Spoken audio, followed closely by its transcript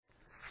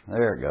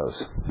There it goes.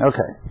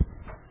 Okay.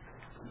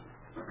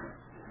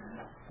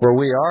 Well,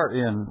 we are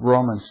in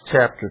Romans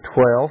chapter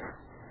 12,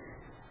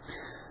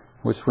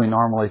 which we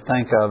normally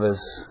think of as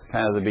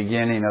kind of the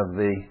beginning of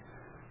the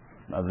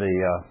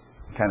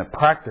kind of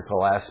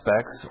practical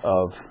aspects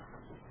of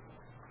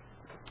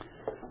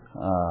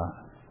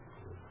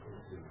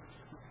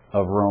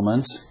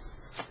Romans.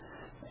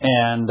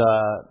 And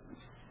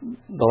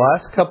the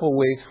last couple of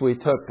weeks we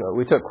took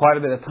quite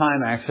a bit of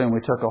time actually, and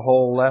we took a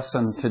whole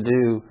lesson to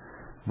do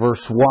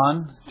verse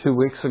 1 2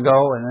 weeks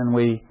ago, and then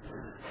we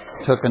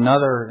took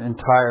another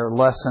entire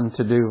lesson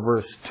to do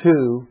verse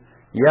 2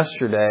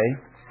 yesterday.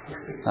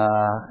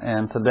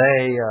 And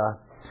today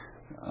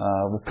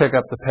we'll pick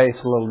up the pace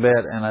a little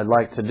bit, and I'd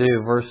like to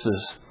do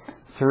verses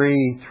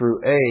 3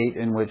 through 8,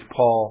 in which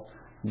Paul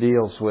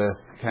deals with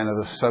kind of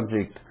the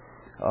subject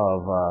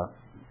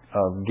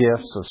of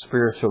gifts, of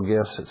spiritual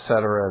gifts,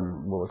 etc.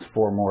 And we'll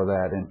explore more of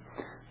that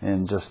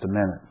in just a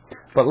minute.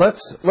 But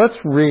let's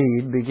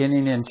read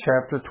beginning in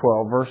chapter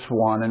 12, verse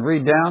 1, and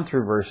read down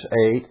through verse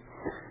 8,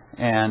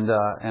 and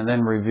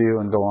then review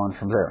and go on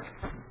from there.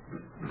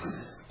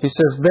 He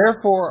says,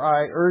 "Therefore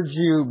I urge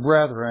you,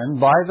 brethren,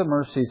 by the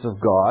mercies of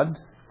God,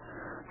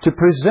 to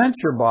present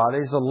your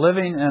bodies a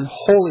living and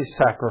holy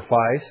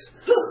sacrifice,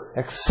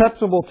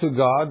 acceptable to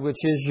God, which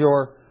is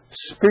your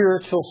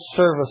spiritual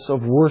service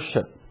of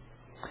worship.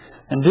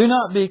 And do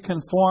not be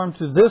conformed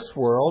to this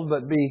world,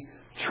 but be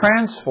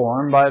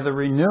transformed by the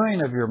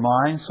renewing of your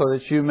mind, so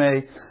that you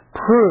may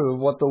prove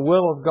what the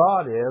will of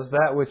God is,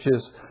 that which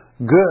is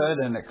good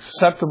and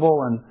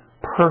acceptable and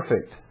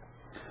perfect.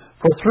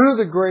 For through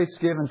the grace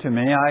given to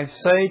me, I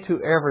say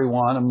to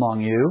everyone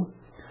among you,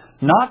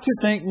 not to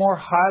think more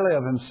highly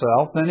of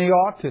himself than he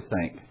ought to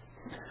think,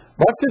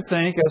 but to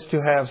think as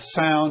to have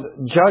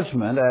sound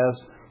judgment,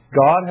 as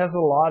God has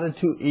allotted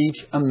to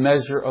each a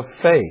measure of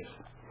faith.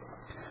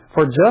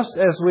 For just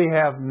as we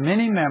have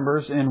many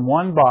members in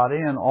one body,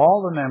 and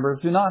all the members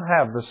do not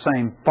have the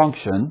same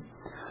function,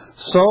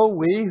 so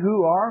we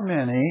who are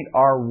many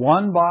are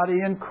one body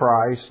in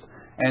Christ,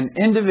 and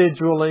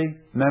individually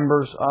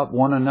members of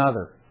one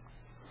another.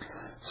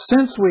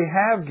 Since we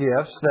have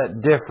gifts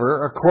that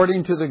differ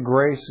according to the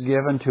grace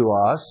given to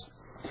us,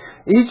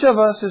 each of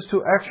us is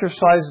to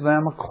exercise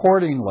them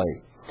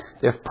accordingly.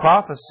 If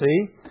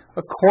prophecy,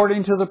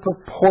 according to the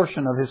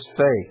proportion of his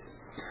faith.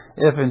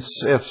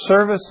 If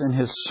service, in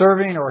his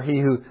serving, or he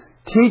who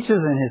teaches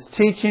in his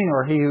teaching,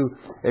 or he who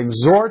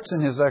exhorts in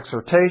his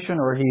exhortation,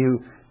 or he who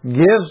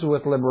gives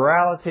with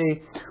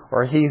liberality,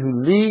 or he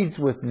who leads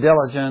with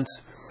diligence,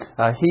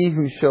 he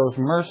who shows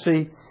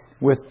mercy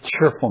with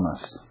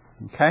cheerfulness."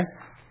 Okay?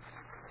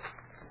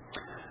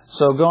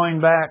 So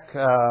going back,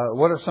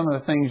 what are some of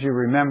the things you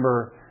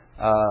remember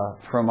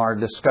from our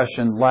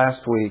discussion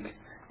last week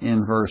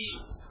in verse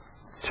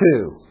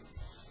 2?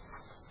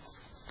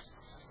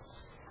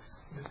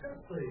 It's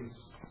just the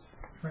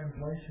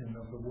translation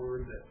of the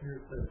word that here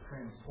says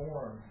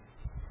transform.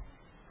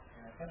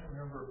 And I can't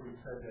remember if we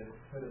said that it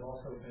could have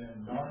also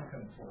been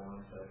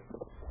non-conform, but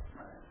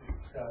we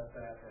discussed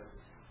that as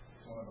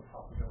one of the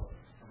possibilities.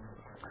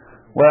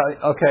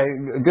 Well,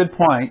 okay, good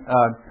point.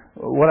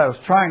 What I was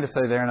trying to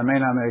say there, and I may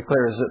not make it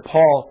clear, is that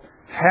Paul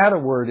had a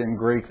word in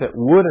Greek that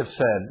would have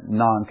said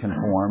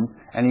non-conformed,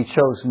 and he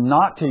chose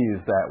not to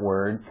use that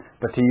word,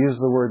 but to use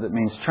the word that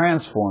means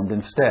transformed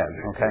instead.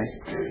 Okay,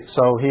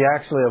 so he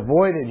actually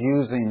avoided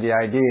using the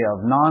idea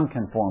of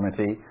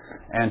non-conformity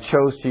and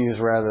chose to use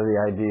rather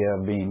the idea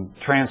of being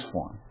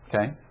transformed.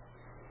 Okay,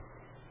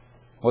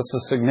 what's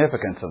the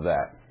significance of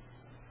that?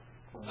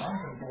 Well,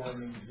 non-conform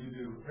means you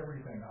do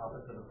everything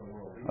opposite of the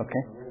world. Even okay.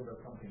 if the world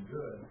does something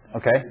good,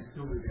 okay. you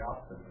still do the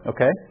opposite.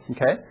 Okay.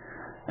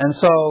 And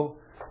so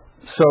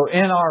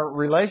in our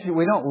relationship,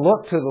 we don't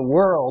look to the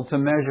world to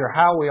measure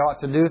how we ought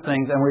to do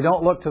things, and we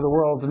don't look to the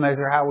world to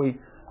measure how we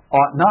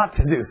ought not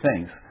to do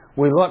things.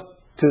 We look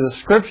to the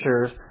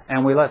Scriptures,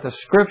 and we let the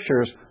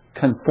Scriptures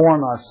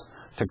conform us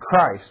to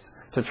Christ,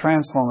 to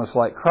transform us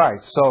like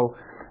Christ. So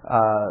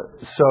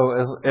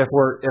if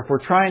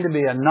we're trying to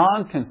be a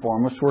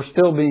non-conformist, we're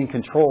still being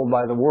controlled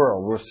by the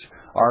world.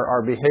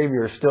 Our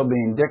behavior is still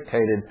being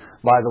dictated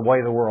by the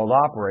way the world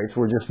operates.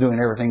 We're just doing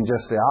everything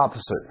just the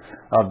opposite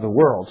of the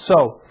world.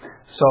 So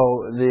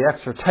the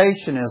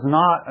exhortation is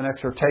not an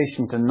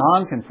exhortation to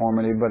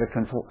non-conformity, but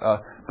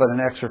an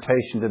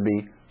exhortation to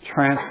be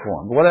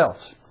transformed. What else?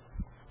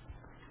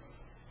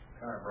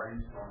 Kind of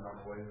brainstorm on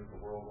the way that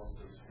the world wants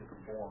us to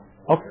conform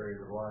in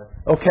areas of life.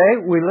 Okay,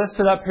 we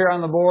listed up here on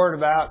the board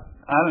about,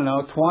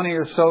 20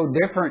 or so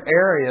different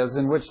areas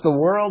in which the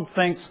world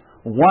thinks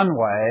one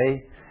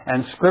way,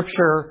 and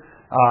Scripture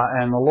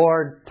and the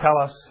Lord tell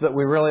us that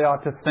we really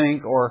ought to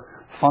think or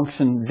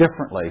function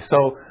differently.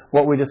 So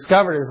what we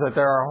discovered is that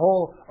there are a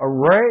whole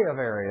array of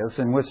areas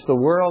in which the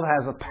world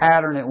has a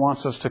pattern it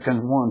wants us to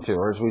conform to,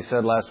 or as we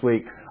said last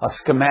week, a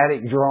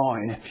schematic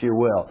drawing, if you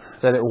will,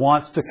 that it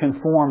wants to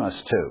conform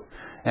us to.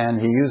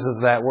 And he uses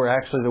that word,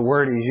 actually the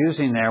word he's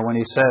using there when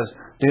he says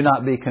Do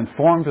not be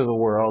conformed to the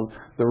world.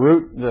 The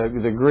root,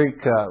 the Greek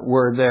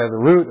word there,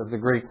 the root of the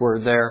Greek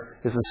word there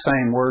is the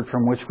same word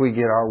from which we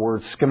get our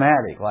word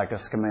schematic, like a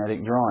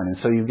schematic drawing. And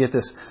so you get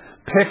this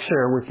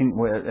picture,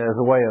 as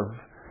a way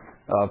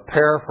of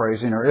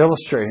paraphrasing or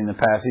illustrating the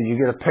passage, you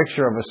get a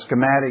picture of a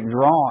schematic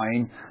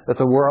drawing that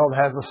the world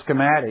has a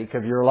schematic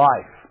of your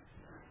life.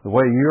 The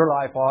way your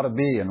life ought to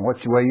be and the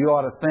way you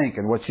ought to think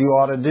and what you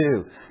ought to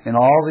do in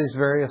all these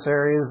various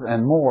areas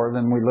and more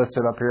than we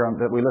listed up here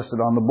that we listed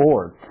on the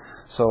board.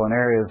 So in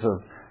areas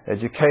of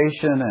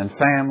education and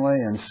family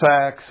and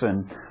sex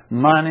and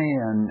money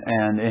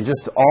and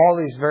just all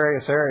these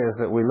various areas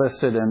that we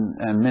listed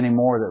and many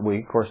more that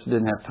we, of course,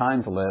 didn't have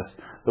time to list,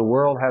 the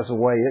world has a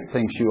way it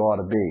thinks you ought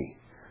to be.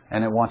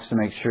 And it wants to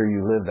make sure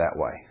you live that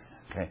way.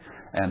 Okay?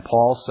 And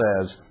Paul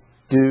says,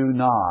 do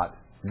not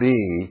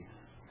be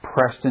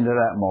pressed into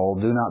that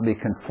mold. Do not be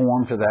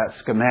conformed to that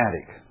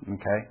schematic.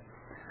 Okay?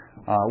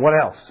 What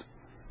else?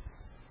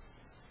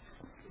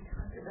 You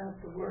talked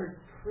about the word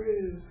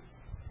prove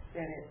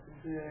that it's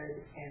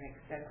good and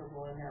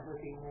acceptable, and that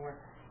would be more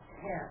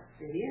test.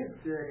 It is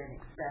good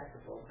and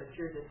acceptable, but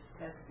you're just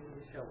testing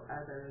to show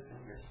others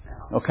and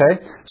yourself.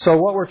 Okay? So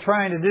what we're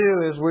trying to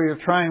do is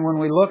when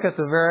we look at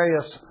the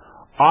various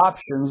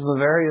options, the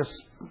various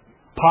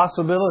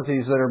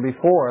possibilities that are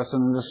before us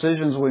and the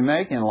decisions we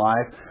make in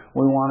life,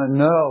 we want to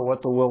know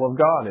what the will of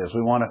God is.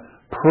 We want to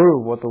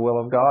prove what the will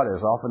of God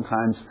is.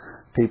 Oftentimes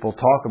people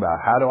talk about,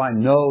 how do I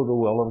know the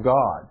will of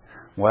God?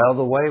 Well,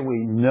 the way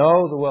we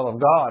know the will of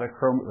God,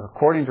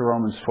 according to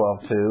Romans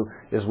 12:2,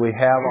 is we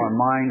have our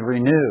mind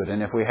renewed.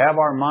 And if we have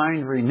our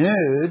mind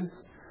renewed,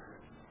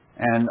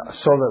 and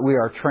so that we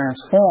are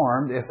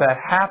transformed, if that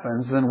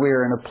happens, then we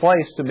are in a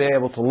place to be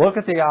able to look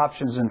at the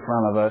options in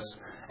front of us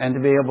and to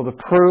be able to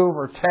prove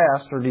or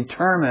test or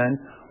determine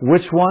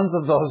which ones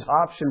of those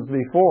options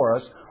before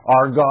us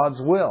are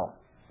God's will.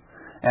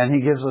 And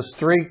He gives us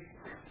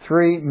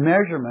three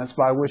measurements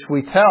by which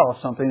we tell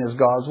if something is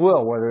God's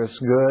will, whether it's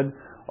good,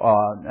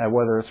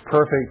 whether it's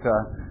perfect.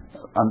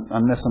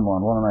 I'm missing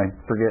one. What am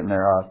I forgetting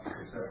there?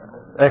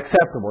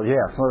 Acceptable,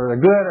 yes. Whether they're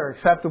good or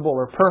acceptable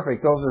or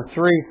perfect, those are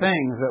three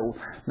things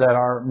that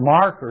are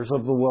markers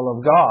of the will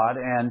of God.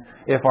 And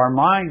if our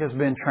mind has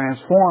been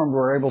transformed,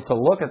 we're able to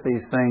look at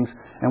these things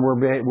and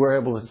we're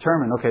able to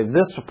determine, okay,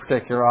 this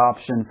particular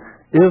option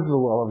is the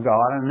will of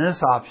God, and this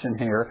option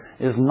here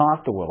is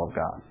not the will of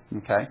God.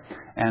 Okay?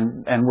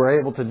 And we're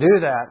able to do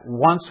that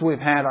once we've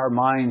had our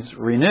minds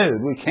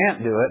renewed. We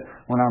can't do it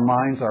when our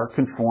minds are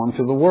conformed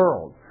to the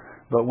world.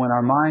 But when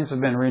our minds have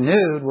been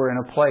renewed, we're in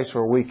a place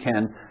where we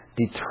can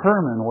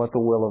determine what the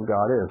will of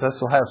God is. This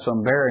will have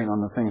some bearing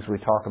on the things we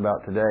talk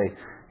about today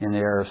in the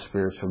area of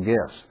spiritual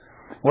gifts.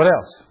 What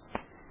else?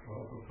 We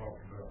also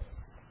talked about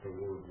the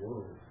word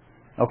world.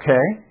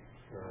 Okay.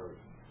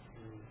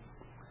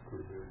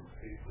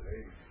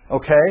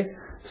 Okay.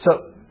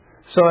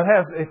 So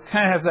it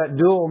kind of has that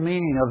dual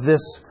meaning of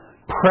this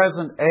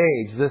present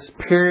age, this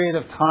period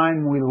of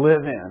time we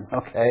live in,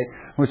 okay,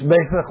 which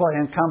basically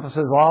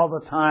encompasses all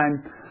the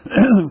time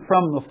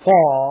from the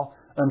fall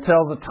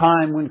until the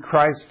time when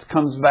Christ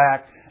comes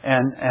back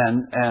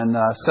and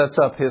sets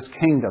up His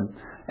kingdom.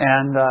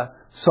 And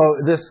so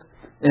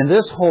in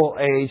this whole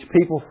age,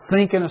 people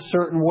think in a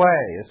certain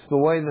way. It's the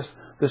way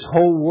this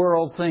whole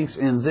world thinks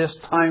in this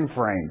time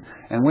frame.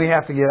 And we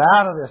have to get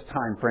out of this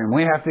time frame.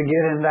 We have to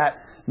get in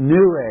that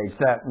new age,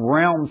 that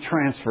realm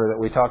transfer that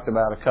we talked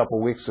about a couple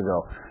of weeks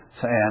ago.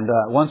 And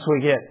once we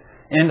get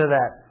into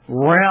that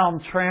realm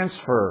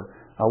transfer,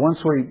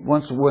 once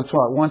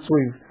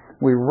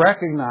we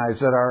recognize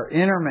that our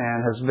inner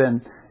man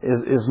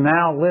is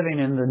now living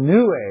in the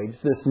new age,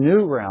 this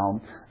new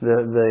realm,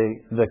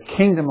 the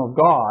kingdom of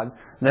God,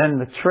 then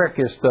the trick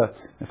is to,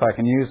 if I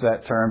can use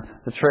that term,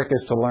 the trick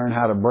is to learn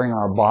how to bring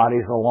our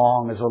bodies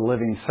along as a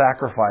living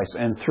sacrifice,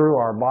 and through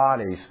our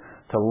bodies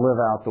to live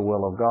out the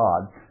will of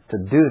God. To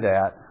do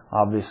that,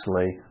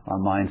 obviously, our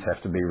minds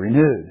have to be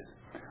renewed.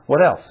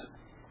 What else?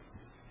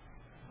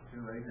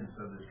 Two agents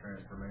of this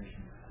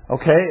transformation.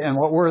 Okay, and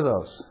what were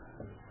those?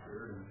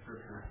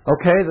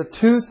 Okay, the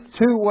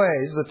two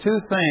ways, the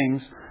two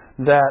things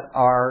that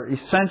are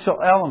essential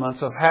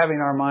elements of having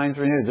our minds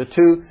renewed. The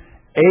two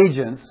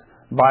agents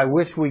by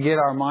which we get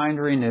our mind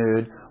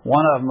renewed.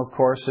 One of them, of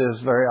course,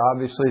 is very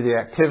obviously the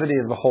activity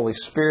of the Holy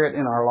Spirit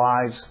in our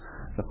lives,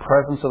 the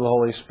presence of the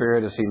Holy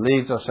Spirit as He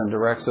leads us and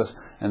directs us.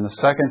 And the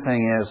second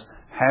thing is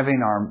having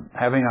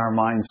our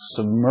minds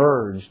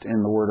submerged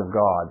in the Word of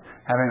God,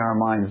 having our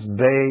minds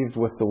bathed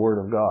with the Word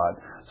of God.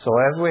 So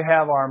as we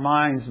have our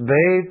minds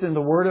bathed in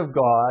the Word of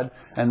God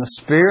and the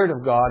Spirit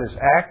of God is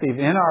active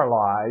in our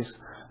lives,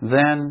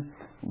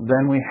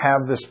 then we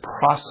have this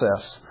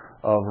process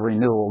of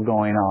renewal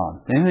going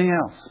on. Anything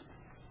else?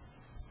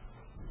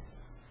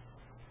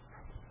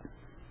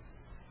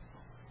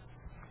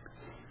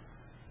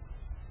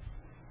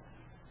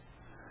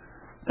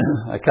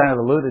 I kind of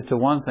alluded to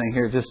one thing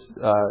here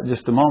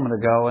just a moment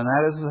ago, and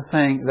that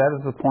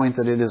is the point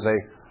that it is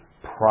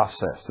a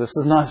process. This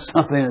is not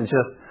something that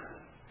just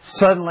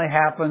suddenly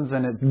happens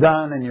and it's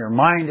done and your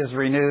mind is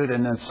renewed,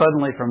 and then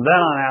suddenly from then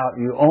on out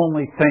you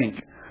only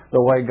think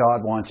the way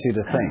God wants you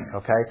to think.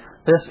 Okay?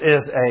 This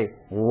is a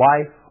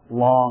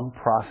lifelong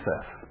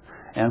process.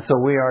 And so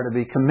we are to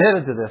be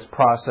committed to this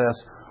process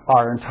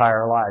our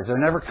entire lives. There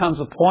never comes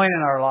a point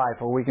in our life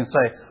where we can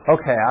say,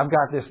 okay, I've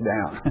got this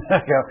down.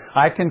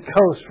 I can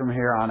coast from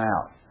here on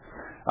out.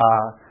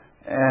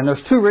 And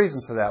there's two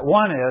reasons for that.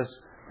 One is,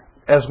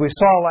 as we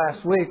saw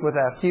last week with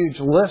that huge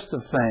list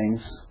of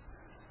things,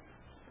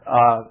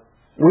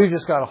 we've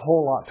just got a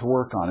whole lot to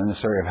work on in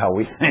this area of how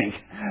we think.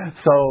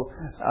 So,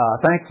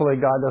 thankfully,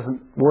 God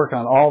doesn't work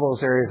on all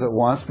those areas at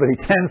once, but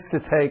He tends to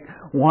take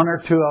one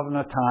or two of them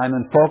at a time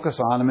and focus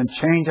on them and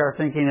change our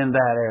thinking in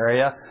that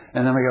area.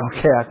 And then we go,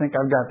 okay, I think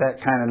I've got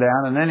that kind of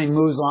down. And then He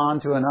moves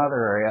on to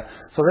another area.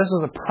 So this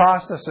is a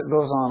process that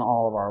goes on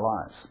all of our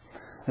lives.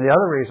 And the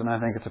other reason I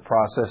think it's a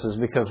process is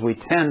because we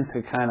tend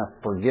to kind of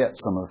forget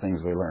some of the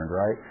things we learned,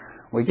 right?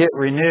 We get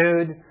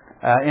renewed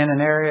in an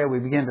area, we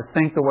begin to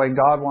think the way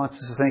God wants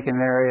us to think in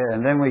an area,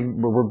 and then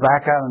we're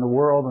back out in the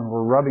world and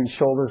we're rubbing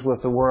shoulders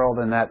with the world,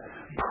 and that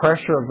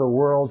pressure of the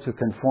world to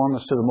conform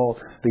us to the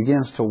mold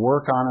begins to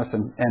work on us,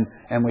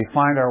 and we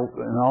find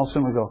and all of a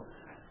sudden we go,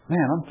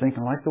 man, I'm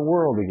thinking like the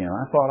world again.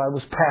 I thought I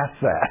was past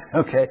that.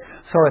 Okay?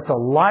 So it's a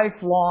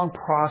lifelong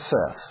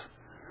process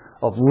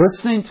of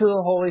listening to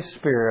the Holy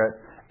Spirit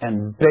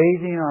and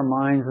bathing our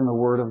minds in the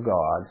Word of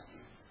God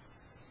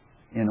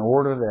in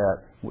order that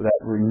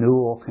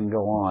renewal can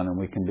go on and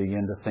we can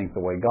begin to think the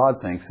way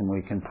God thinks and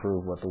we can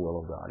prove what the will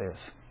of God is.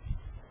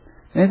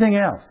 Anything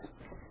else?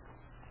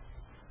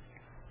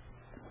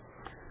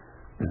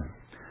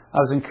 I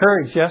was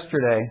encouraged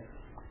yesterday.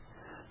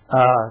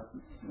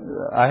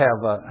 I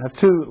have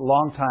two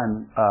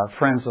longtime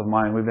friends of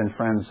mine. We've been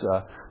friends,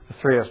 the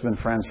three of us have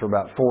been friends for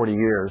about 40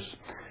 years.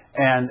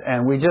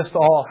 And we just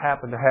all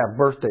happen to have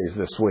birthdays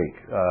this week.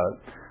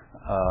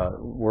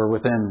 We're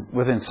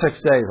within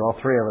 6 days, all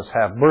three of us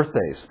have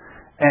birthdays.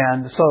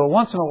 And so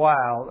once in a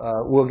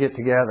while, we'll get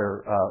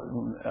together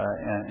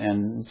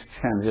and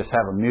kind of just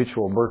have a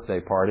mutual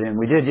birthday party. And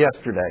we did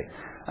yesterday.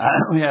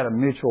 We had a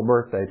mutual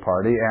birthday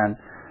party.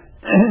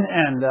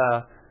 And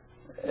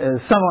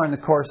somewhere in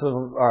the course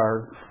of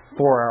our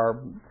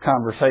 4-hour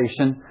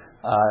conversation,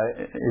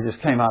 it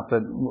just came up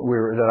that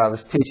I was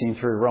teaching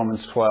through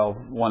Romans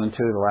 12, 1 and 2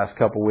 the last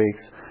couple of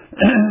weeks.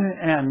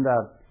 And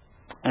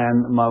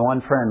my one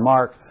friend,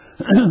 Mark,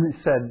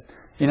 said,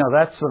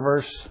 that's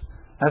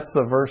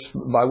the verse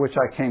by which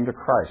I came to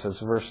Christ. That's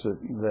the verse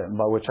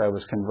by which I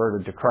was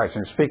converted to Christ.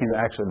 And he's speaking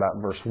actually about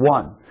verse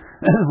 1,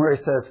 where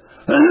he says,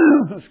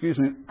 excuse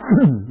me,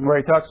 where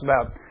he talks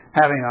about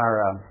having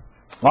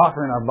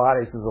offering our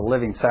bodies as a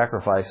living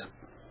sacrifice.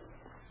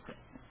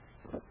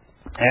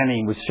 And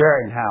he was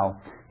sharing how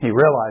he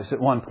realized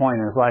at one point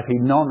in his life,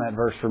 he'd known that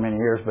verse for many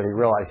years, but he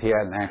realized he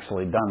hadn't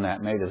actually done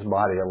that, made his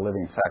body a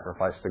living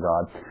sacrifice to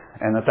God,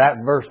 and that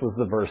verse was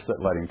the verse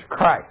that led him to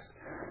Christ.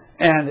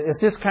 And it's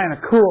just kind of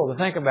cool to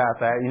think about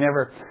that.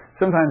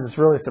 Sometimes it's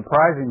really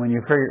surprising when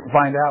you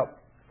find out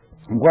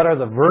what are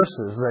the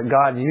verses that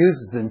God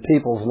uses in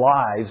people's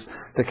lives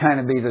to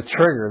kind of be the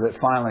trigger that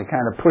finally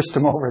kind of pushed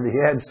them over the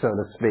edge, so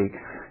to speak.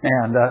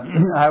 And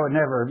I would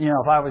never,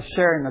 if I was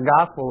sharing the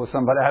gospel with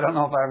somebody, I don't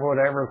know if I would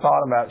have ever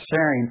thought about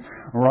sharing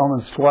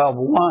Romans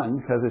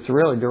 12:1, because it's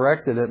really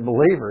directed at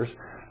believers.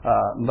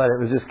 But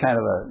it was just kind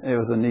of it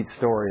was a neat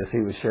story as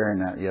he was sharing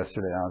that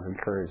yesterday. I was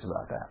encouraged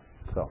about that.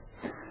 So,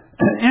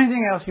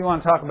 anything else you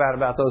want to talk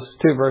about those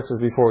two verses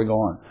before we go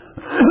on?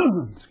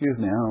 Excuse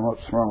me, I don't know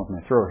what's wrong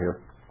with my throat here.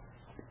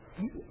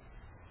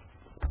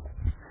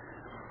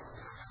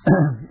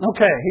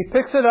 Okay, he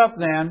picks it up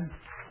then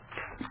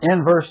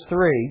in verse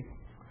 3.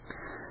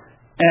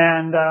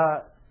 And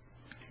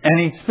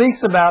he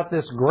speaks about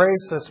this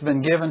grace that's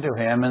been given to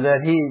him, and that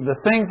the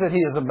things that he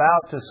is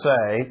about to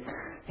say,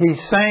 he's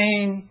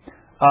saying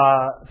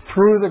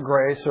through the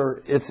grace,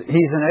 or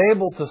he's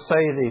enabled to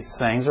say these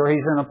things, or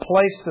he's in a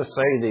place to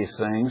say these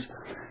things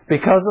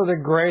because of the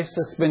grace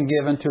that's been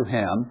given to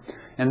him.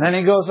 And then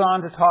he goes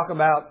on to talk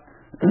about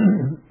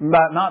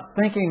not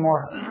thinking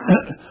more.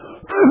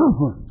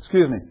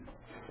 Excuse me.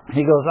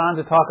 He goes on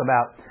to talk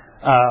about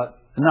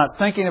not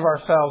thinking of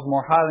ourselves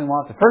more highly than we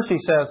ought to. First he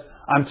says,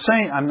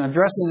 I'm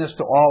addressing this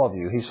to all of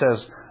you. He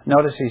says,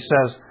 notice he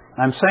says,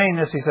 I'm saying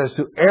this, he says,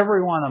 to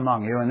everyone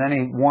among you. And then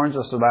he warns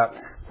us about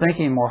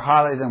thinking more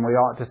highly than we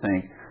ought to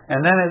think.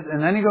 And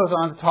then he goes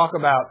on to talk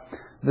about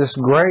this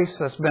grace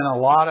that's been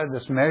allotted,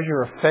 this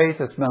measure of faith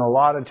that's been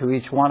allotted to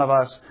each one of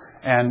us.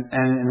 And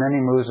then he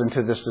moves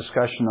into this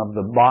discussion of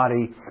the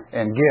body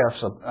and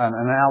gifts, an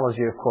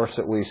analogy, of course,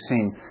 that we've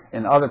seen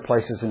in other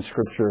places in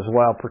Scripture as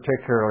well,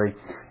 particularly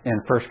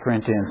in 1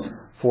 Corinthians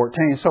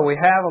 14. So we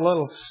have a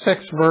little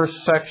 6-verse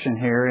section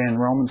here in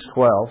Romans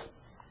 12.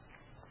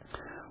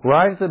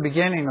 Right at the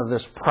beginning of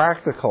this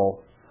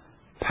practical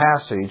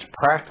passage,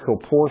 practical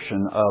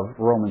portion of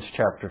Romans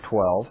chapter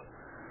 12,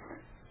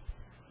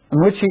 in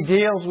which he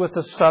deals with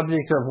the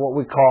subject of what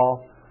we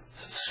call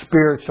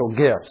spiritual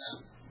gifts.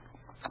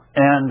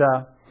 And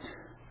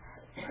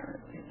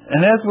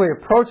And as we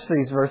approach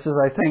these verses,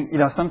 I think,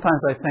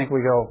 sometimes I think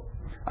we go,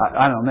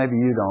 I don't know, maybe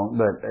you don't,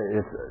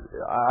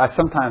 but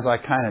sometimes I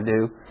kind of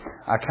do.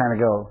 I kind of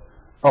go,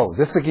 oh,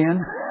 this again?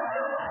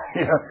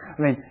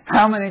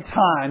 How many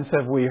times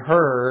have we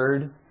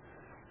heard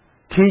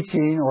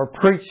teaching or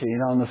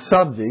preaching on the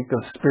subject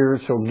of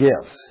spiritual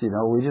gifts?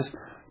 We just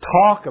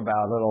talk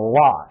about it a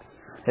lot.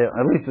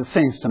 At least it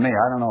seems to me.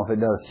 I don't know if it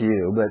does to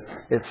you, but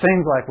it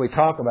seems like we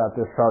talk about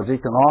this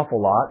subject an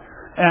awful lot.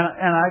 And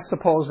I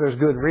suppose there's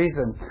good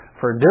reason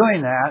for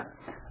doing that.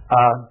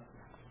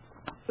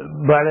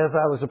 But as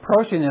I was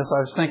approaching this, I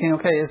was thinking,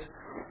 okay,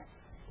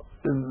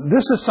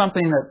 this is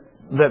something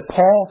that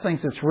Paul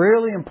thinks it's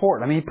really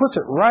important. He puts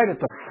it right at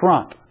the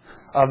front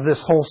of this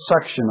whole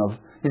section of,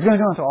 he's going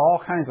to go into all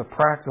kinds of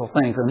practical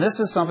things. And this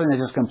is something that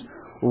just comes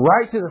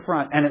right to the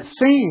front. And it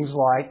seems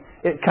like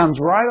it comes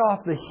right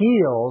off the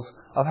heels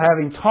of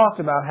having talked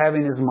about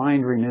having his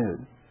mind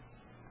renewed.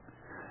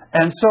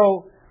 And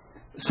so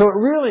it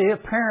really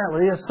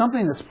apparently is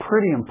something that's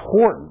pretty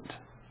important.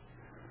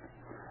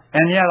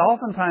 And yet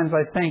oftentimes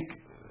I think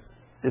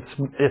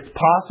it's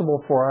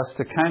possible for us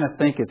to kind of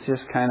think it's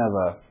just kind of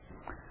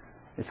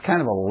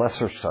a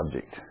lesser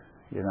subject.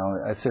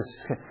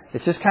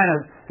 It's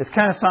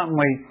kind of something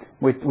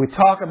we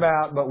talk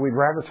about, but we'd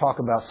rather talk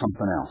about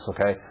something else,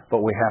 okay?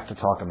 But we have to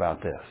talk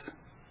about this.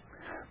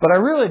 But I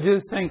really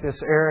do think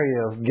this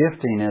area of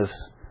gifting is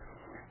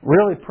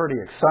really pretty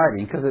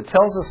exciting because it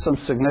tells us some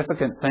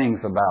significant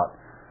things about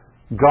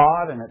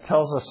God, and it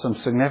tells us some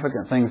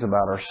significant things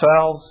about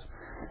ourselves.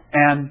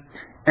 And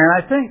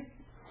I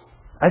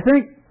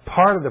think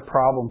part of the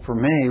problem for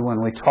me when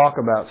we talk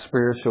about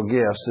spiritual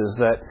gifts is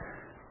that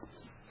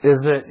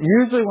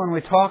usually when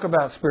we talk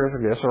about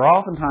spiritual gifts, or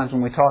oftentimes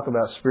when we talk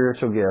about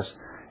spiritual gifts,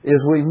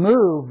 is we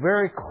move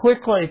very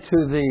quickly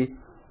to the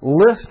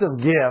list of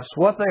gifts,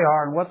 what they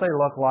are and what they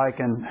look like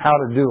and how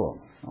to do them.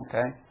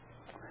 Okay?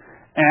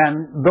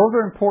 And those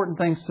are important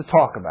things to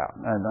talk about.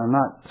 And I'm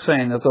not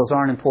saying that those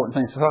aren't important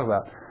things to talk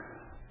about.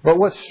 But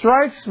what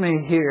strikes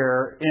me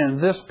here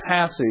in this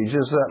passage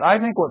is that I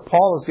think what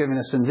Paul is giving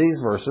us in these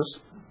verses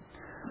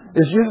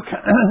is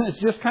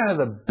just kind of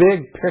the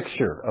big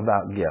picture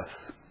about gifts.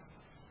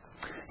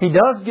 He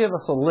does give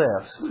us a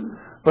list,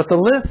 but the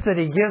list that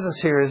he gives us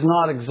here is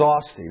not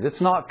exhaustive.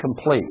 It's not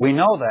complete. We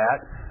know that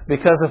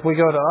because if we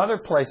go to other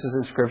places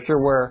in Scripture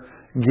where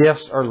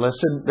gifts are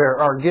listed, there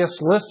are gifts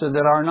listed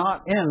that are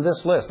not in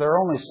this list. There are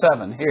only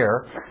 7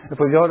 here. If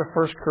we go to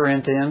 1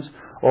 Corinthians,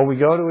 or we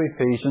go to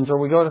Ephesians, or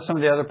we go to some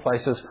of the other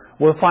places,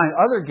 we'll find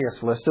other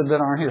gifts listed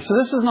that aren't here. So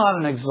this is not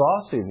an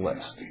exhaustive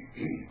list.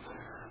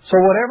 So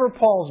whatever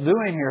Paul's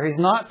doing here, he's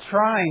not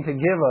trying to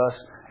give us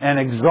an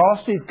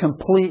exhaustive,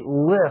 complete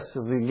list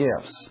of the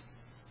gifts.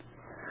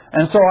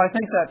 And so I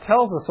think that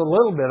tells us a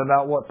little bit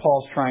about what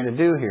Paul's trying to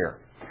do here.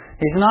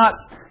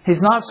 He's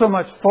not so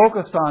much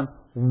focused on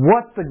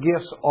what the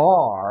gifts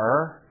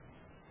are,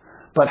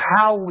 but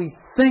how we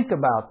think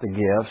about the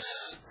gifts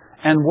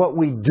and what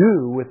we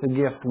do with the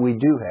gift we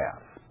do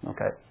have.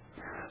 Okay?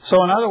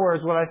 So in other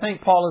words, what I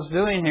think Paul is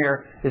doing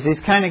here is he's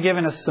kind of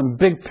giving us some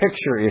big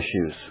picture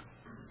issues.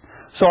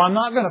 So I'm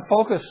not going to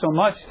focus so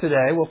much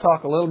today. We'll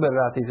talk a little bit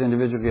about these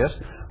individual gifts.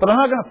 But I'm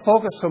not going to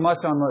focus so much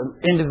on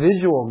the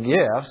individual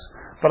gifts.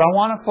 But I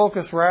want to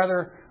focus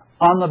rather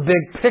on the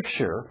big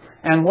picture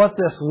and what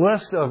this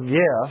list of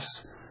gifts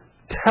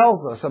tells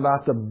us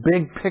about the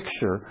big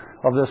picture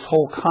of this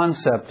whole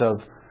concept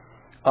of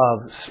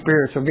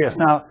spiritual gifts.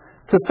 Now,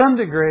 to some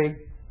degree,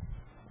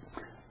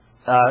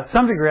 I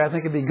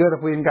think it'd be good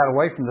if we even got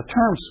away from the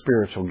term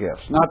spiritual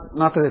gifts.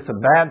 Not that it's a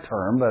bad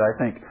term, but I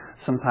think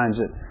sometimes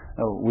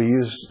we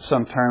use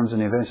some terms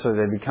and eventually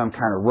they become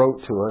kind of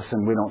rote to us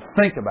and we don't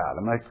think about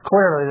them.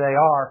 Clearly they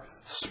are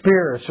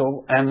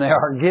spiritual and they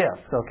are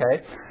gifts,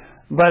 okay?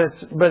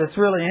 But it's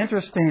really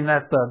interesting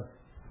that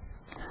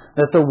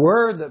the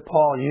word that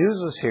Paul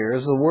uses here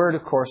is the word,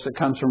 of course, that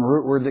comes from a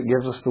root word that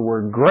gives us the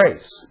word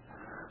grace.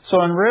 So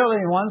in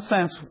one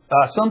sense,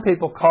 some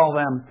people call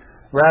them,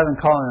 rather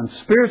than calling them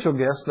spiritual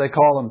gifts, they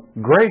call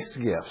them grace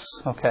gifts,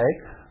 okay?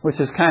 Which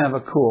is kind of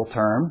a cool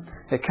term.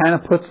 It kind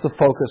of puts the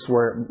focus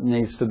where it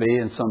needs to be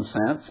in some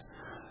sense.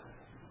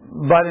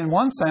 But in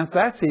one sense,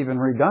 that's even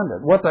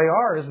redundant. What they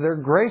are is they're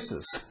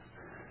graces.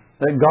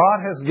 That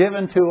God has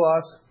given to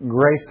us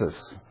graces,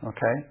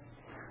 okay?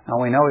 Now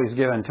we know He's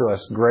given to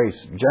us grace,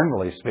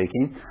 generally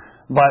speaking,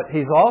 but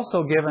He's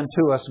also given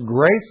to us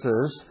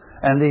graces,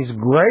 and these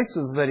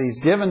graces that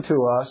He's given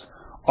to us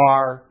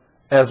are,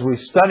 as we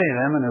study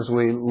them and as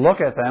we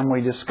look at them,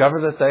 we discover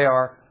that they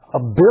are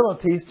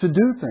abilities to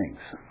do things,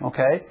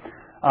 okay?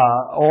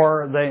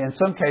 Or in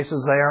some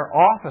cases, they are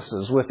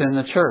offices within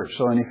the church.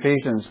 So in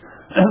Ephesians,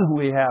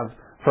 we have,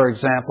 for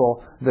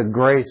example, the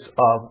grace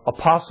of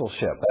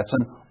apostleship. That's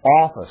an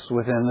office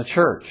within the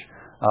church.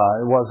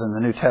 It was in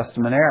the New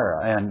Testament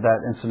era, and that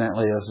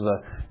incidentally is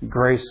the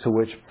grace to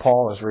which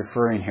Paul is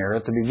referring here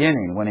at the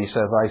beginning when he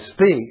says, I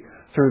speak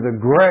through the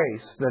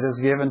grace that is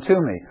given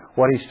to me.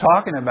 What he's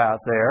talking about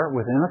there,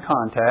 within the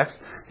context,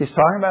 he's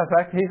talking about the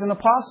fact that he's an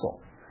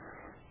apostle.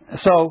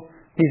 So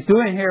He's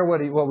doing here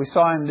what we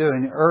saw him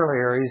doing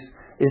earlier.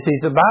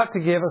 He's about to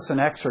give us an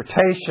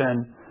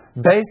exhortation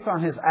based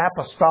on his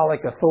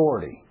apostolic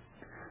authority.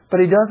 But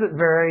he does it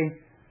very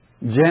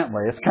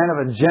gently. It's kind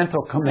of a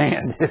gentle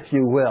command, if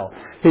you will.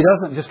 He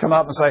doesn't just come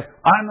up and say,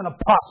 I'm an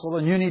apostle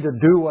and you need to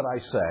do what I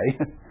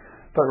say.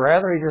 But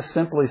rather he just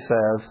simply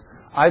says,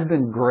 I've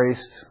been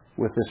graced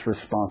with this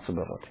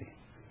responsibility.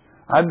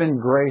 I've been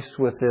graced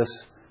with this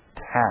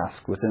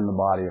task within the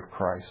body of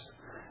Christ.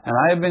 And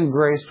I have been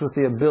graced with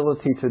the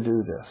ability to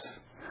do this.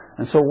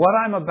 And so what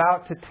I'm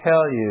about to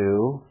tell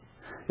you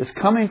is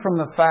coming from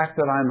the fact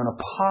that I'm an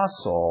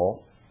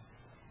apostle,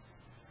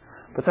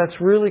 but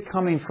that's really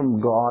coming from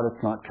God.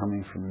 It's not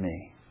coming from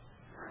me.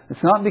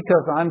 It's not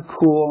because I'm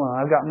cool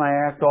and I've got my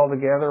act all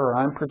together or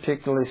I'm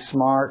particularly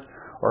smart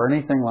or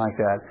anything like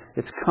that.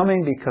 It's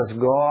coming because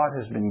God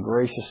has been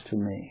gracious to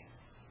me.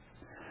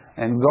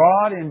 And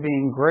God, in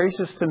being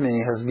gracious to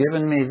me, has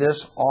given me this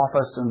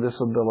office and this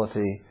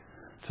ability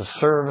to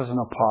serve as an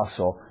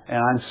apostle. And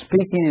I'm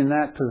speaking in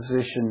that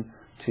position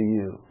to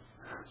you.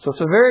 So it's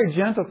a very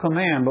gentle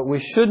command, but we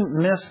shouldn't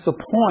miss the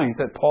point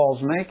that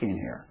Paul's making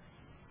here.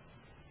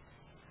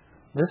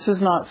 This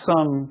is not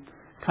some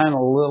kind of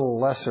little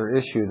lesser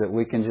issue that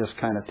we can just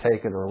kind of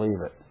take it or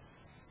leave it.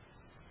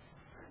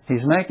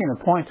 He's making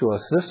a point to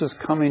us. This is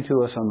coming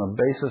to us on the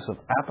basis of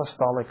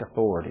apostolic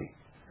authority.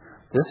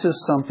 This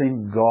is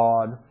something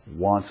God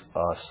wants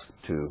us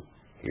to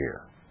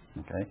hear.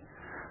 Okay?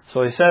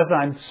 So he says,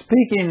 I'm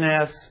speaking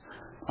this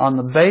on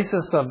the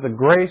basis of the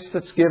grace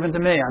that's given to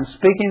me. I'm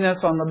speaking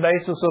this on the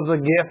basis of the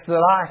gift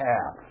that I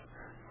have,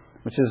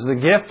 which is the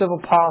gift of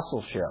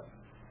apostleship.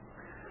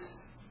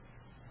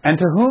 And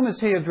to whom is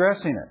he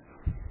addressing it?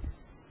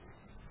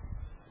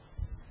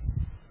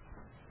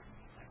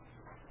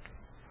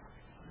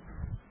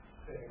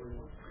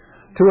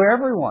 To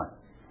everyone.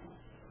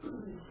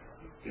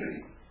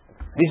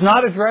 He's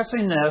not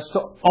addressing this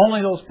to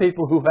only those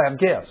people who have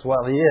gifts.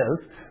 Well, he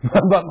is.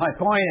 But my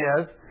point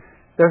is,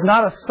 there's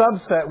not a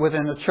subset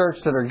within the church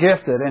that are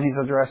gifted, and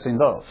he's addressing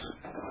those.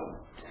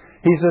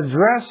 He's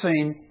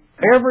addressing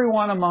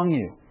everyone among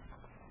you.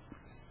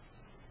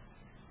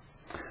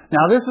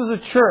 Now, this is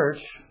a church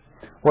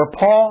where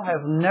Paul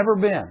has never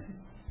been.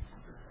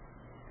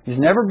 He's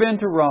never been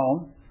to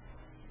Rome.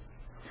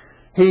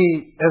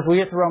 As we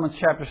get to Romans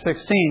chapter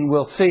 16,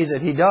 we'll see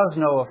that he does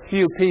know a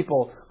few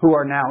people who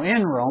are now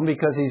in Rome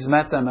because he's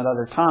met them at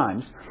other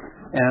times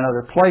and in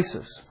other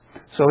places.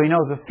 So he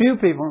knows a few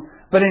people.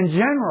 But in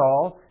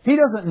general, he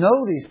doesn't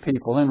know these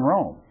people in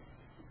Rome.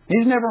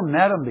 He's never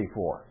met them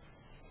before.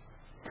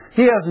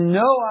 He has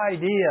no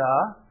idea,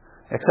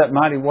 except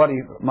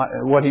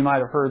what he might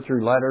have heard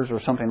through letters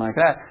or something like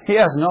that. He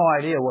has no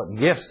idea what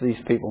gifts these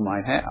people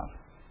might have.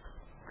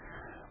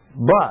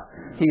 But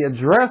he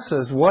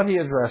addresses what he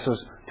addresses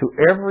to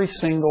every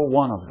single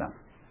one of them.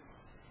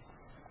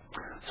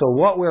 So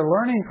what we're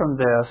learning from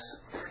this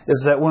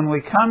is that when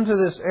we come to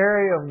this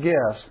area of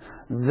gifts,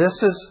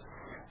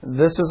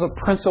 this is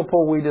a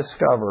principle we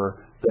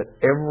discover that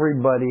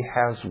everybody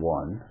has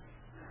one,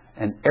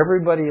 and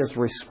everybody is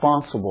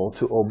responsible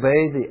to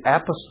obey the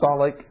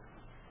apostolic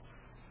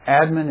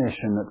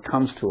admonition that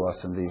comes to us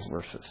in these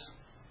verses.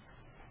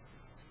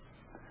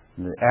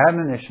 The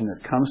admonition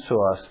that comes to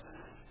us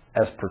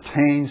as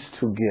pertains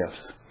to gifts.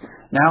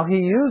 Now he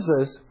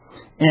uses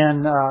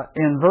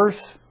in verse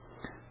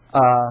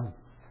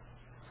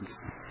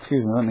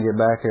excuse me, let me get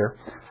back here.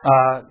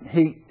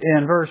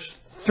 In verse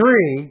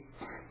 3,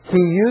 he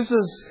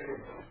uses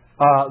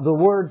the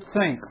word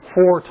think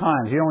 4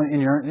 times. In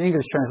your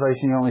English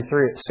translation, you only see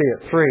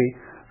it 3.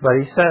 But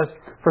he says,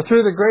 for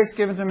through the grace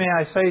given to me,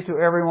 I say to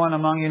everyone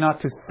among you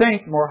not to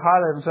think more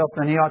highly of himself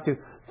than he ought to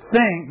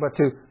think, but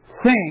to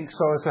think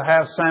so as to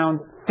have sound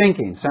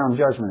thinking, sound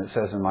judgment, it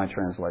says in my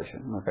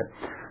translation. Okay.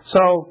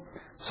 So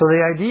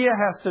the idea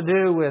has to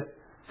do with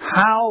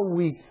how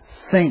we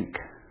think.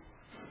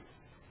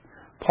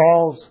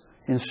 Paul's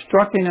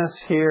instructing us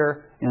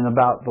here in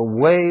about the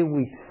way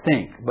we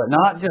think, but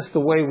not just the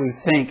way we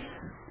think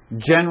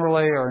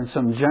generally or in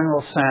some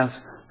general sense,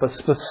 but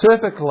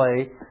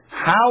specifically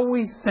how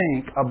we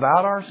think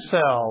about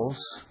ourselves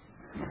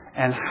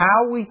and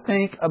how we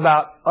think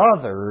about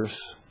others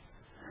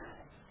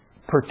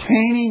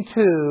pertaining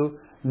to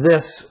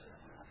this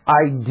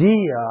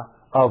idea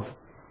of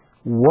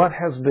what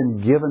has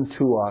been given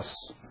to us,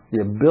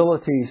 the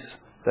abilities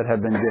that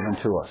have been given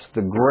to us,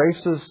 the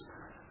graces,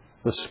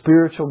 the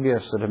spiritual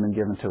gifts that have been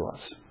given to us.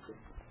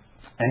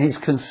 And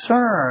he's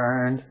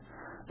concerned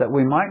that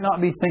we might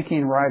not be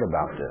thinking right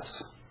about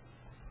this.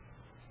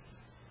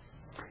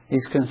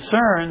 He's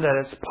concerned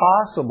that it's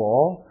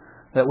possible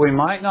that we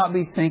might not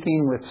be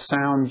thinking with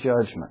sound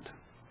judgment.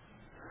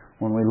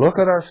 When we look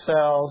at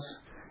ourselves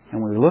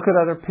and we look at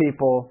other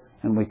people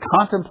and we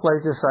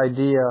contemplate this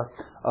idea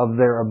of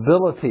their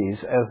abilities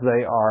as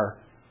they are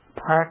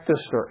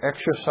practiced or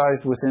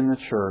exercised within the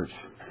church,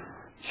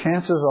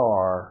 chances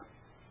are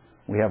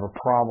we have a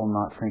problem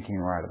not thinking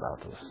right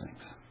about those things.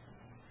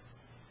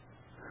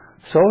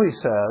 So he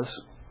says,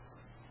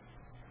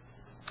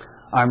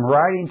 I'm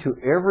writing to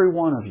every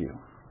one of you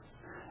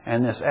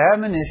And this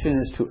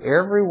admonition is to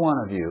every one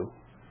of you.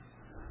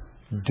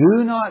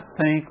 Do not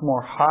think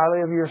more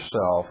highly of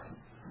yourself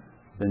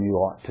than you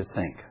ought to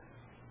think.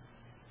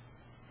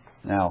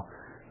 Now,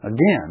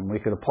 again, we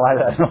could apply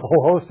that in a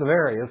whole host of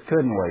areas,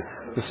 couldn't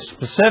we?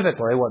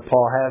 Specifically, what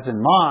Paul has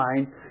in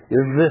mind is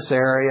this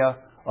area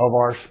of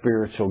our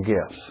spiritual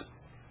gifts.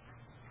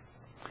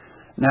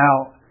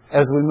 Now,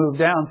 as we move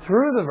down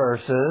through the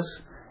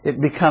verses, it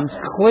becomes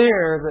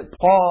clear that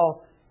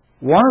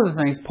one of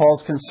the things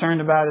Paul's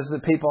concerned about is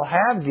that people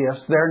have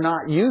gifts they're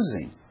not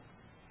using.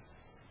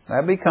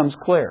 That becomes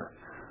clear.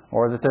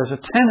 Or that there's a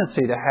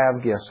tendency to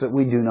have gifts that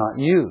we do not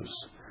use.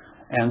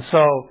 And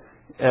so,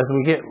 as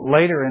we get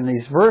later in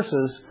these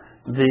verses,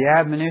 the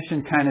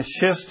admonition kind of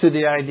shifts to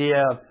the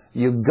idea of,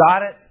 you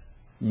got it,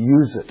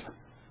 use it.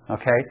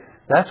 Okay?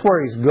 That's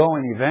where he's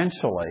going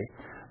eventually.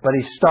 But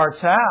he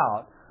starts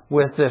out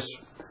with this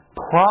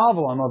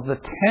problem of the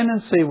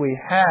tendency we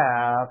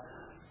have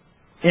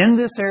in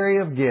this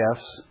area of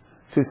gifts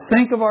to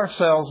think of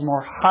ourselves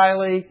more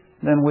highly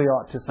than we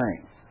ought to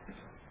think.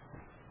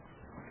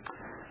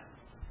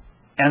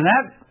 And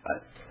that,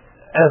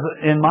 as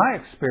in my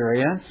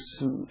experience,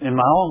 in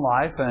my own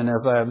life, and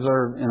as I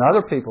observe in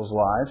other people's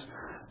lives,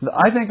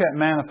 I think that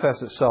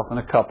manifests itself in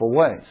a couple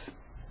ways.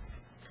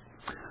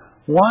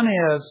 One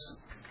is,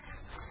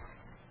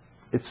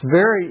 it's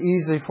very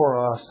easy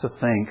for us to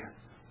think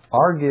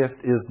our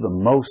gift is the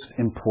most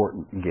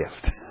important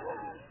gift.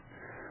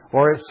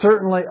 Or it's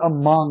certainly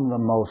among the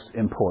most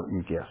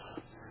important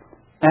gifts.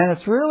 And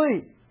it's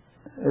really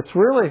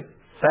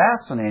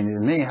fascinating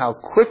to me how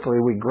quickly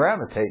we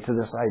gravitate to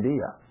this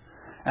idea.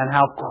 And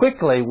how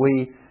quickly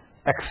we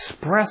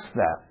express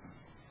that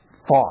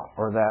thought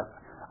or that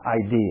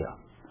idea.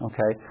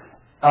 Okay?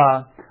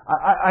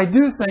 I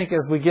do think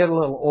as we get a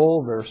little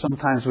older,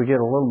 sometimes we get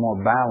a little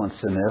more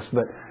balanced in this,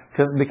 but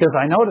because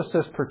I notice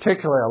this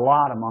particularly a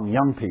lot among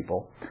young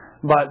people.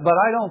 But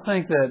I don't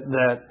think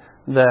that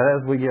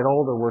as we get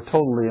older we're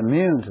totally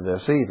immune to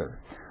this either.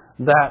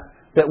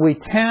 That we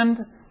tend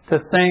to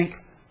think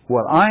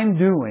what I'm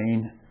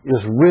doing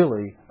is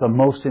really the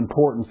most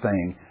important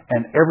thing,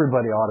 and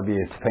everybody ought to be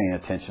paying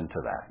attention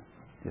to that.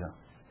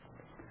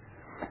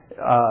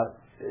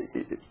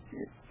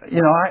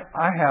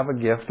 I have a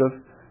gift of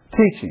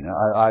teaching.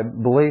 I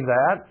believe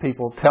that.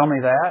 People tell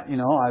me that.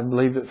 I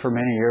believed it for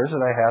many years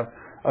that I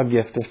have a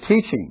gift of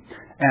teaching.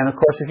 And of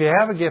course, if you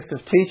have a gift of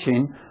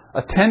teaching,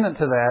 attendant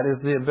to that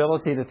is the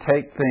ability to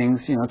take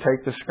things,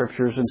 take the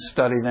Scriptures and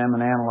study them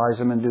and analyze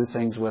them and do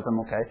things with them,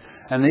 okay?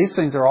 And these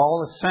things are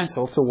all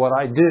essential to what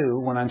I do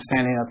when I'm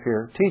standing up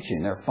here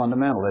teaching. They're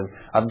fundamental.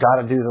 I've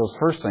got to do those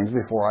first things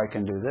before I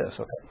can do this,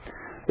 okay?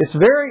 It's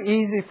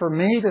very easy for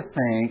me to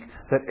think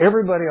that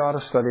everybody ought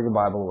to study the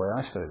Bible the way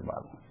I study the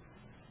Bible.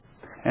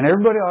 And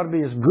everybody ought to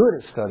be as good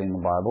at studying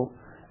the Bible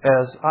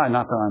as I,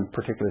 not that I'm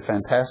particularly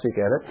fantastic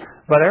at it,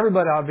 but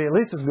everybody ought to be at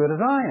least as good as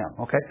I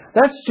am. Okay,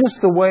 that's just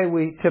the way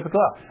we typically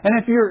are.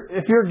 And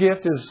if your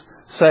gift is,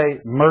 say,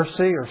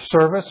 mercy or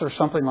service or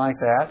something like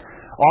that,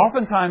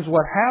 oftentimes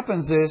what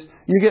happens is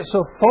you get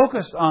so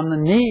focused on the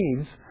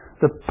needs,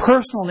 the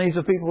personal needs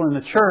of people in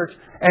the church,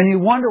 and you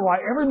wonder why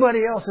everybody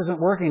else isn't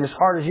working as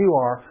hard as you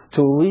are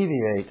to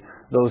alleviate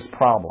those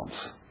problems,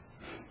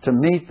 to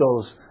meet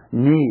those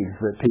needs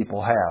that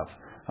people have.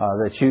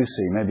 That you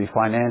see, maybe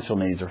financial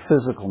needs or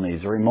physical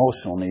needs or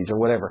emotional needs or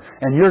whatever.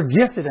 And you're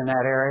gifted in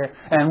that area.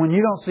 And when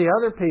you don't see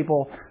other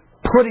people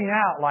putting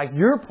out like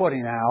you're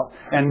putting out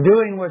and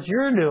doing what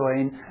you're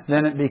doing,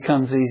 then it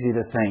becomes easy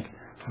to think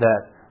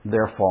that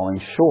they're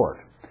falling short.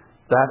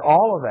 That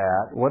all of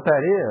that, what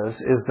that is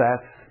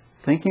that's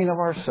thinking of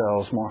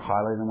ourselves more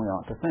highly than we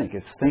ought to think.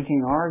 It's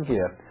thinking our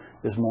gift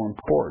is more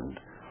important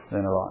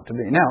than it ought to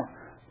be. Now,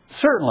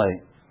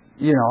 certainly,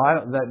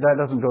 that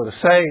doesn't go to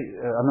say,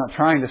 I'm not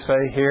trying to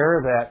say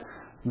here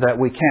that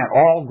we can't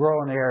all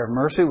grow in the area of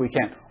mercy. We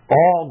can't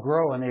all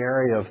grow in the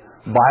area of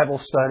Bible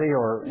study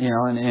or,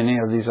 in any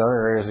of these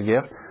other areas of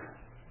gift.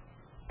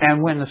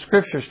 And when the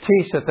Scriptures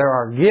teach that there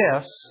are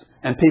gifts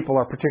and people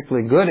are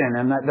particularly good in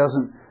them, that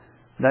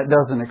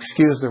doesn't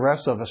excuse the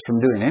rest of us from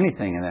doing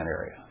anything in that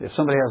area. If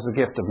somebody has the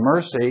gift of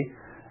mercy,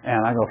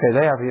 and I go, okay,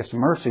 they have the gift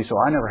of mercy, so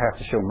I never have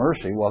to show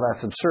mercy. Well,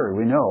 that's absurd.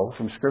 We know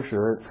from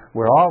Scripture that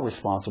we're all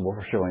responsible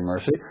for showing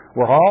mercy.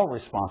 We're all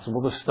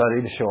responsible to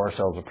study to show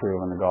ourselves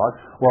approved unto God.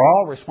 We're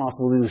all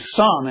responsible to do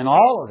some in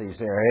all of these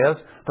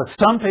areas, but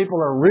some people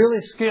are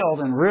really skilled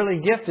and really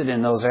gifted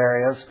in those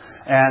areas,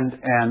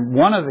 and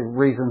one of the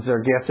reasons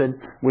they're gifted,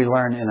 we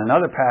learn in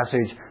another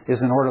passage, is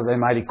in order they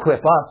might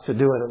equip us to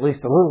do it at least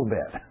a little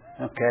bit.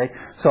 Okay,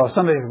 so if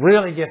somebody's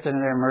really gifted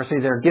in their mercy,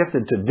 they're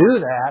gifted to do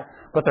that,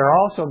 but they're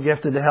also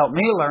gifted to help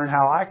me learn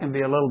how I can be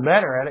a little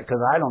better at it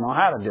because I don't know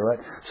how to do it,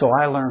 so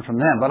I learn from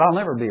them. But I'll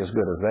never be as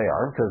good as they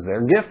are because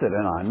they're gifted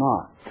and I'm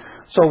not.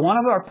 So one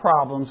of our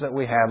problems that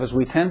we have is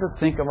we tend to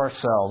think of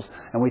ourselves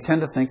and we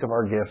tend to think of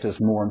our gift as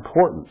more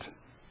important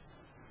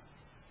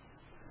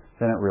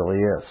than it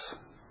really is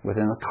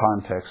within the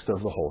context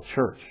of the whole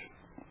church.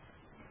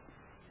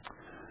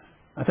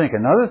 I think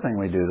another thing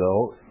we do,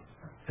 though,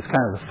 it's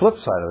kind of the flip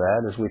side of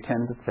that, is we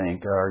tend to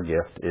think our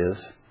gift is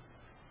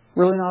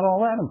really not all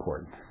that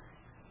important.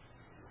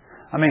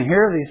 I mean,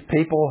 here are these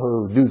people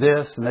who do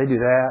this and they do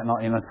that,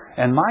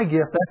 and my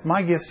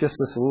gift's just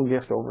this little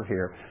gift over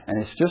here,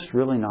 and it's just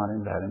really not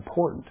that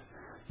important.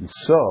 And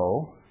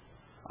so,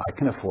 I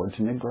can afford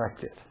to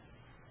neglect it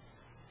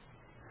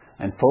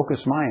and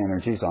focus my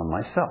energies on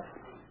myself.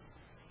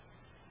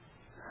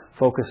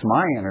 Focus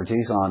my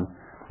energies on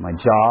my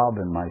job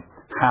and my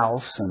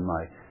house and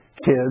my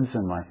kids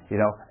and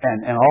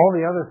and all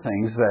the other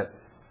things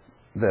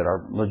that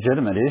are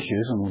legitimate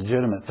issues and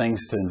legitimate things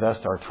to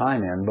invest our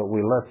time in, but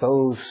we let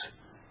those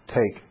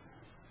take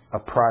a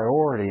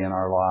priority in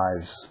our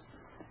lives,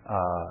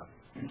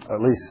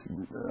 at least,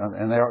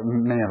 and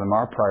many of them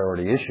are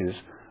priority issues,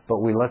 but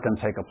we let them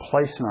take a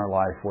place in our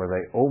life where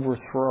they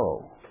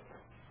overthrow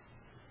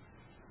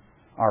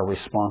our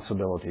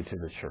responsibility to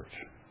the church.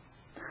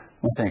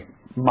 We think,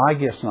 my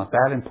gift's not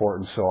that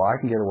important, so I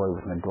can get away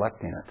with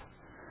neglecting it.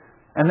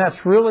 And that's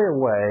really a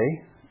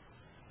way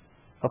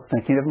of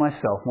thinking of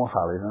myself more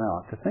highly than I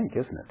ought to think,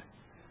 isn't it?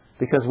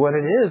 Because what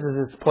it is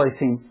it's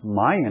placing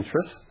my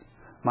interests,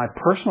 my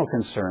personal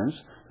concerns,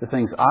 the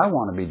things I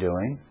want to be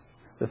doing,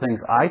 the things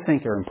I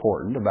think are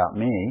important about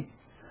me,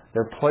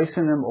 they're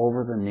placing them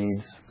over the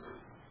needs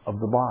of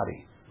the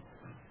body.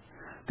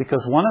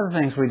 Because one of the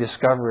things we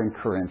discover in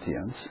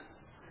Corinthians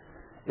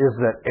is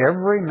that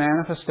every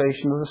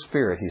manifestation of the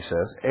Spirit, he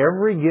says,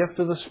 every gift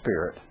of the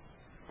Spirit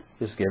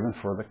is given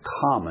for the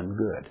common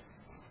good.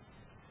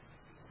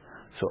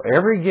 So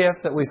every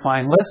gift that we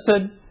find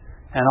listed,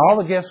 and all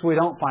the gifts we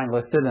don't find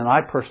listed, and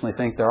I personally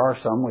think there are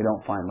some we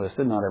don't find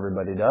listed, not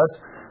everybody does,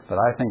 but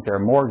I think there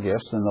are more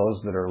gifts than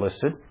those that are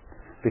listed,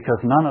 because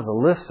none of the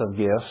lists of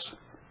gifts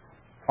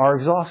are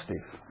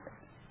exhaustive.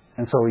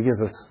 And so he gives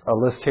us a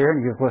list here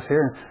and he gives a list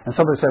here. And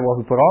somebody say, well,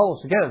 if we put all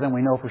those together, then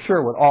we know for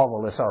sure what all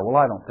the lists are. Well,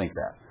 I don't think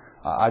that.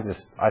 I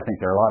think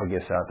there are a lot of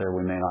gifts out there.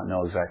 We may not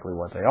know exactly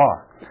what they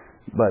are.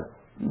 But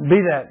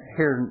be that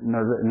here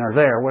nor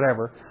there,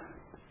 whatever.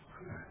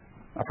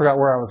 I forgot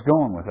where I was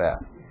going with that.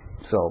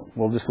 So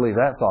we'll just leave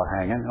that thought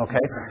hanging,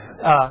 okay?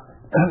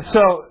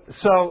 So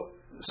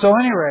at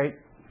any rate,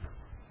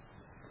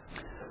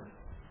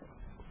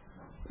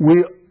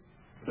 we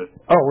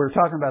were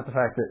talking about the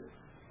fact that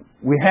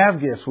we have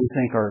gifts we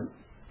think are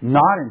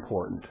not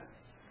important.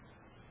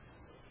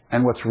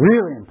 And what's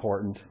really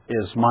important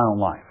is my own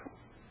life.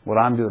 What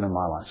I'm doing in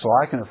my life. So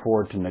I can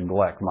afford to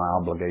neglect my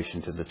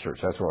obligation to the church.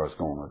 That's where I was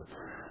going with it.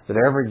 That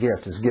every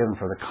gift is given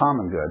for the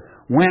common good.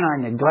 When I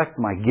neglect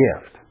my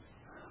gift,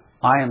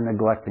 I am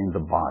neglecting the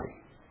body.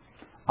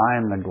 I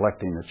am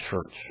neglecting the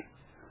church.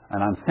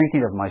 And I'm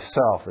thinking of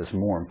myself as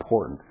more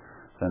important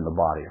than the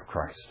body of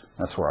Christ.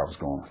 That's where I was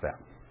going with that.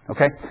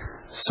 Okay?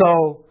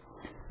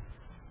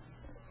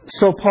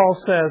 So Paul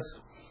says,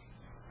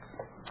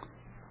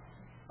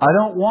 I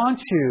don't want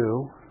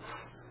you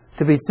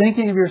to be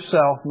thinking of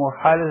yourself more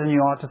highly than you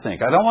ought to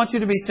think. I don't want you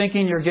to be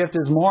thinking your gift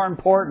is more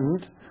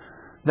important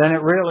than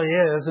it really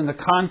is in the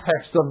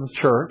context of the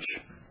church.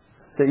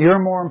 That you're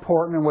more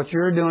important and what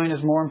you're doing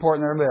is more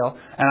important than everybody else.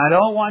 And I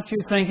don't want you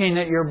thinking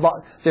that your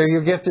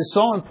gift is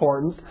so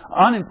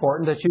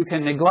unimportant that you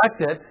can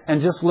neglect it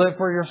and just live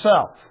for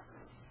yourself.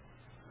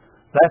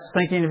 That's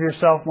thinking of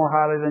yourself more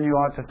highly than you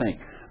ought to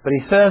think. But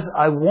he says,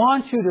 I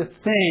want you to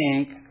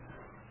think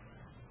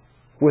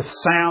with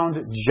sound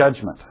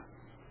judgment.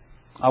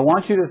 I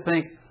want you to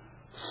think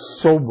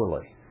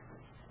soberly.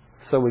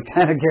 So we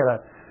kind of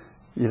get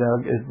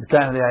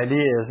kind of the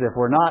idea is if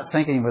we're not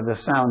thinking with a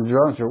sound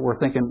judgment, we're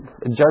thinking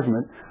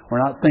judgment,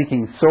 we're not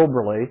thinking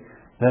soberly,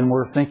 then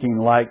we're thinking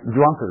like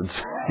drunkards.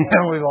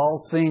 We've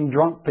all seen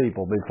drunk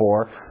people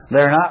before.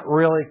 They're not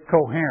really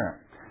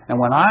coherent. And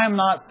when I'm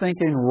not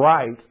thinking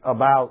right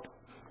about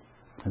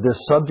this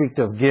subject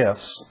of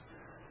gifts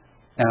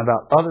and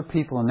about other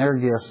people and their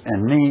gifts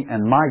and me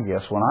and my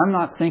gifts, when I'm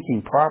not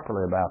thinking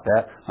properly about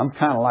that, I'm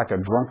kind of like a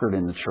drunkard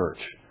in the church.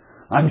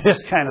 I'm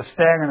just kind of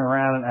staggering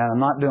around and I'm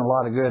not doing a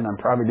lot of good and I'm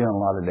probably doing a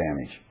lot of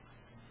damage.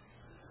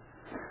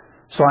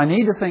 So I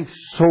need to think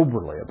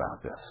soberly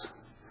about this.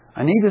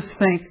 I need to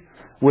think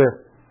with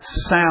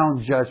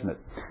sound judgment.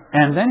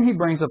 And then he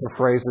brings up a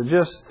phrase that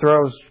just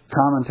throws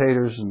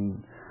commentators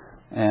and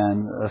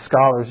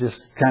scholars, just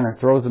kind of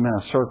throws them in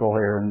a circle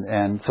here,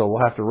 and so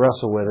we'll have to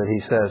wrestle with it.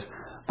 He says,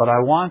 but I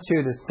want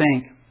you to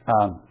think,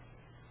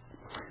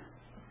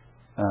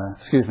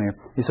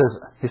 he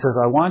says,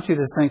 I want you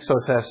to think so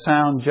as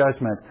sound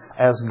judgment,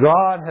 as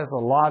God has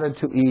allotted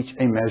to each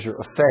a measure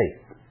of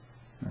faith.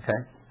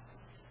 Okay?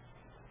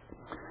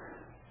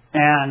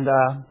 And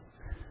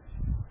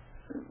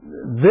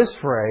this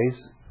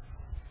phrase,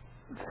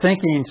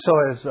 thinking so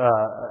as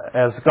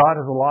God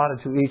has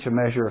allotted to each a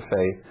measure of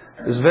faith,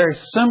 is very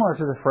similar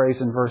to the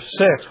phrase in verse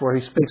 6 where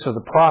he speaks of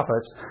the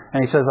prophets,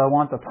 and he says, I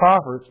want the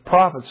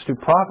prophets to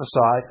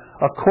prophesy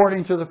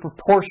according to the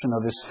proportion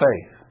of his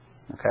faith.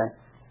 Okay?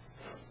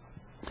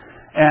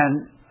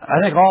 And I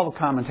think all the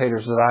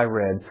commentators that I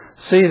read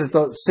see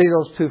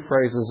those two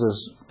phrases as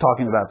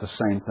talking about the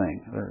same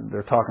thing.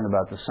 They're talking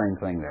about the same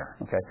thing there.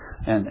 Okay?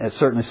 And it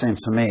certainly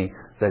seems to me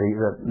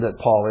that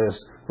Paul is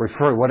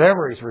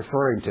whatever he's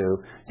referring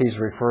to, he's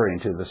referring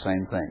to the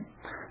same thing.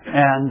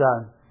 And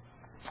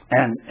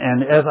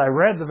as I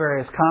read the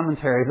various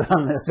commentaries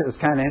on this, it was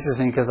kind of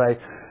interesting because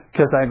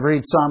I'd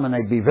read some and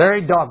they'd be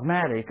very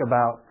dogmatic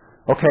about,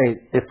 okay,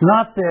 it's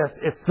not this,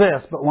 it's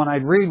this. But when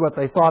I'd read what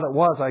they thought it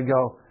was, I'd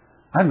go,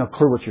 I have no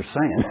clue what you're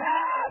saying.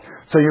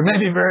 So you're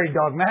maybe very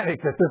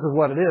dogmatic that this is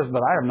what it is,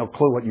 but I have no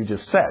clue what you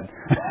just said.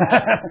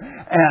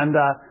 And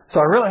so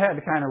I really had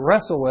to kind of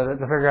wrestle with it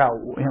to figure out,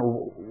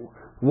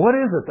 what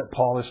is it that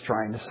Paul is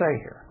trying to say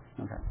here?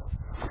 Okay.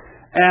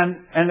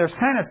 And there's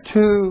kind of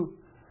two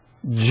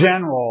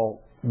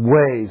general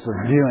ways of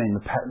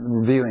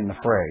viewing the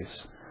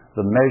phrase.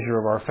 The measure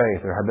of our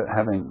faith, or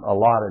having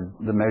allotted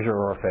the measure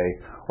of our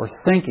faith, or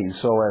thinking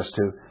so as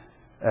to,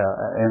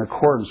 in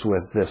accordance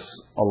with this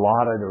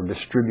allotted or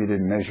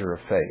distributed measure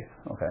of faith.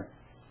 Okay.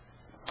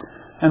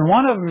 And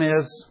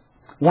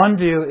one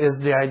view is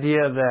the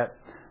idea that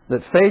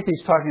faith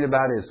he's talking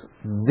about is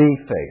the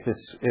faith.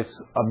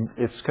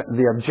 It's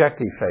the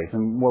objective faith.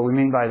 And what we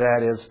mean by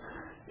that is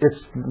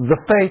it's the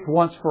faith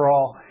once for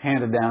all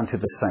handed down to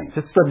the saints.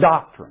 It's the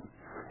doctrine.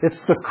 It's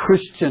the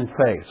Christian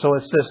faith. So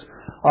it's this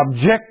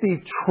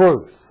objective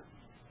truth.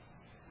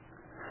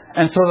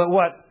 And so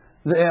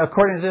that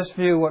according to this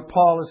view, what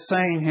Paul is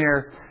saying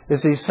here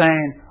is he's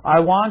saying,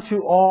 I want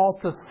you all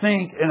to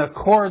think in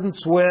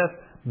accordance with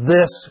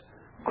this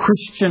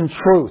Christian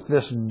truth,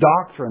 this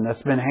doctrine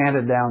that's been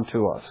handed down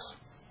to us.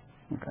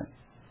 Okay.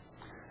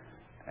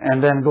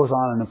 And then goes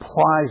on and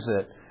applies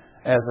it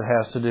as it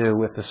has to do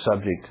with the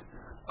subject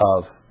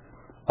of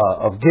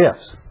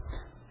gifts.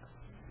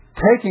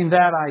 Taking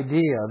that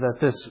idea that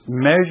this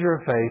measure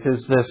of faith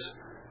is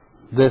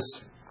this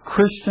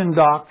Christian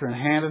doctrine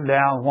handed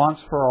down once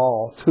for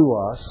all to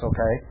us,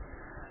 okay?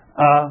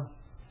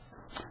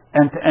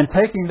 And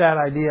taking that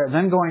idea,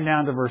 then going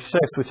down to verse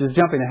 6, which is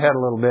jumping ahead a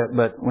little bit,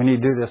 but we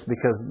need to do this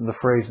because the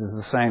phrase is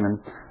the same and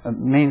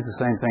means the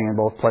same thing in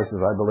both places,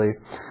 I believe,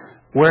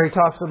 where he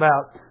talks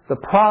about the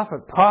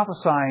prophet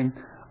prophesying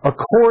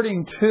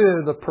according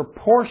to the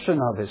proportion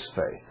of his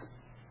faith.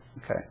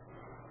 Okay.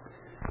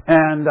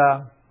 And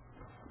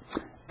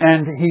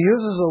he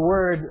uses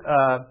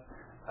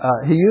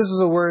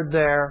a word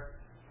there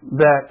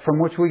that from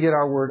which we get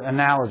our word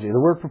analogy. The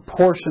word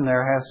proportion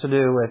there has to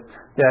do with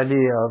the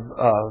idea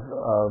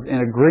of in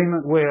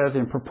agreement with,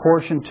 in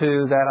proportion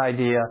to that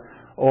idea,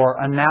 or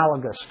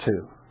analogous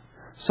to.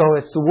 So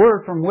it's the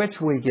word from which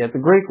we get, the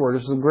Greek word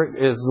is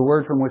the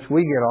word from which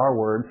we get our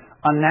word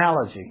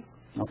analogy.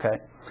 Okay?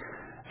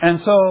 And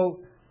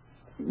so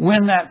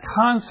when that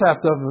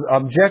concept of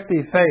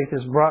objective faith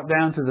is brought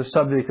down to the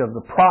subject of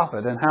the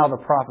prophet and how the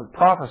prophet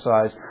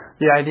prophesies,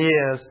 the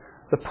idea is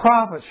the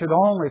prophet should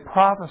only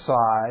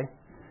prophesy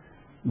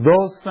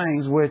those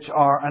things which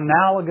are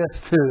analogous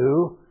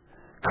to,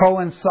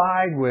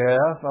 coincide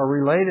with, or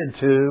related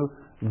to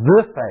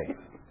the faith.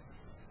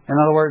 In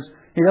other words,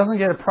 he doesn't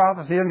get a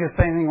prophecy, he doesn't get to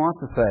say anything he wants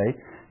to say.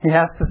 He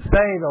has to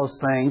say those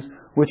things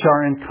which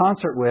are in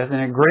concert with, in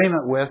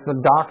agreement with, the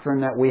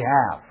doctrine that we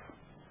have.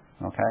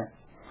 Okay?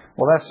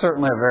 Well, that's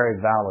certainly a very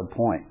valid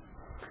point.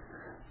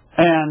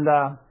 And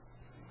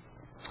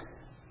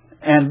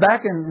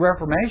back in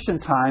Reformation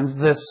times,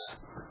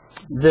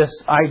 this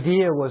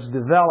idea was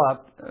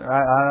developed.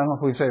 I don't know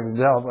if we say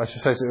developed. I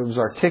should say it was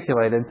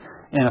articulated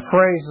in a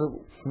phrase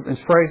that's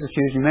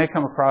used. You may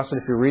come across it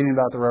if you're reading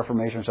about the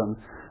Reformation or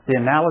something. The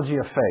analogy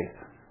of faith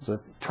is a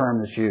term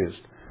that's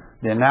used.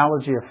 The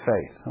analogy of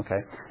faith.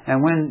 Okay,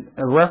 and when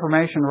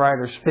Reformation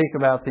writers speak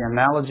about the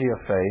analogy of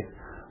faith,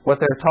 what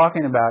they're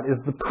talking about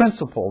is the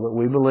principle that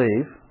we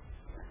believe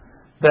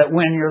that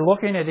when you're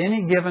looking at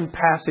any given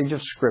passage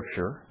of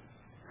Scripture,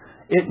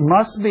 it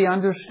must be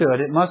understood,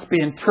 it must be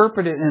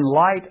interpreted in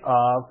light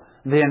of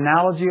the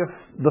analogy of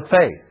the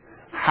faith.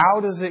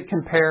 How does it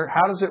compare,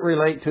 how does it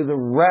relate to the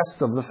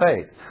rest of the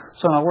faith?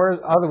 So in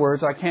other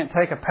words, I can't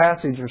take a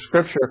passage of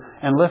Scripture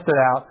and lift it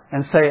out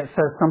and say it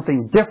says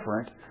something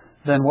different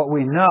than what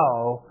we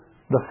know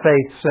the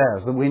faith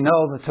says, that we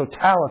know the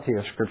totality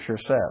of Scripture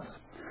says.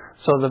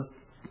 So the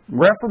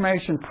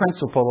Reformation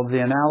principle of the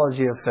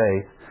analogy of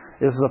faith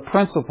is the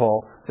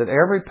principle that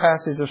every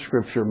passage of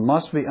Scripture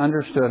must be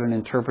understood and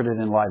interpreted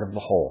in light of the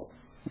whole.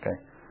 Okay,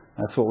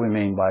 that's what we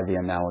mean by the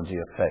analogy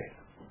of faith.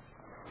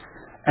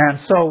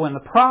 And so when the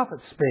prophet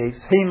speaks,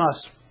 he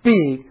must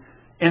speak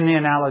in the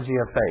analogy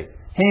of faith.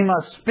 He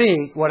must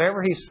speak,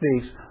 whatever he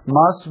speaks,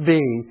 must be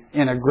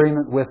in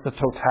agreement with the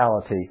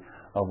totality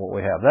of what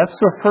we have. That's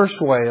the first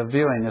way of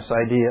viewing this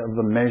idea of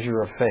the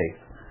measure of faith.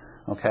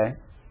 Okay?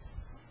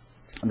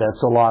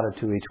 That's allotted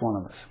to each one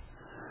of us.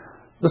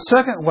 The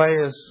second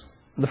way is,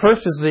 the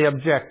first is the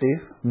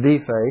objective, the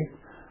faith.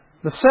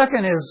 The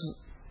second is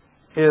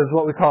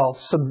what we call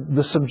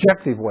the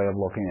subjective way of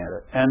looking at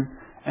it.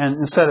 And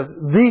instead of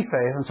the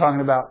faith, I'm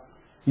talking about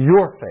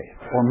your faith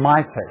or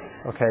my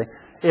faith. Okay?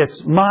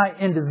 It's my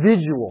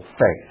individual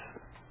faith.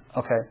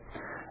 Okay?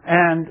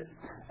 And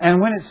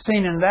when it's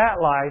seen in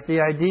that light, the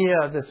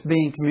idea that's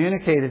being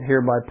communicated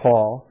here by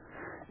Paul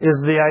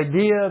is the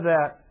idea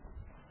that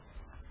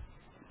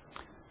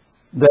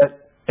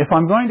if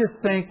I'm going to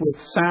think with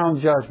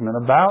sound judgment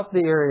about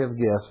the area of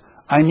gifts,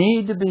 I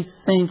need to be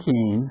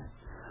thinking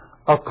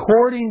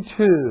according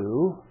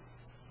to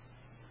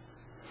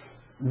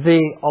the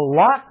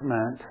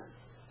allotment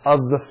of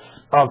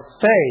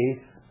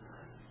faith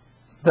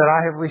that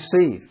I have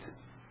received,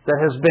 that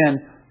has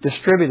been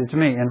distributed to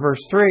me. In verse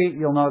 3,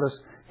 you'll notice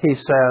he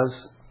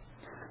says,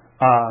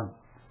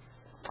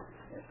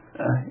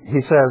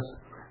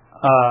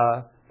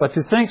 but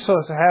to think so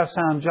as to have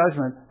sound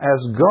judgment, as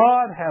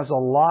God has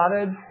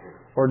allotted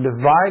or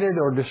divided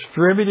or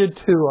distributed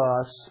to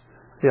us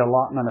the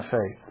allotment of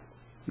faith.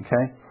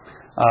 Okay?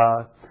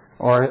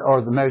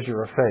 Or the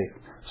measure of faith.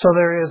 So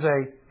there is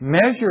a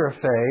measure of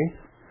faith,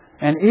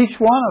 and each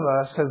one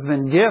of us has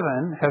been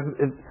given,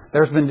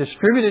 there's been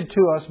distributed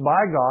to us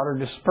by God or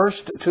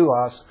dispersed to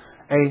us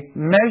a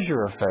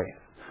measure of faith.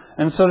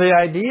 And so the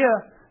idea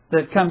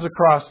that comes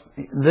across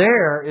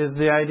there is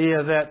the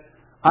idea that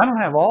I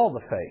don't have all the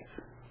faith.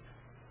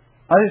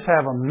 I just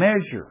have a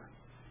measure.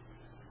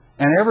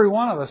 And every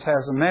one of us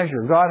has a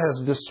measure. God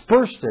has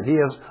dispersed it. He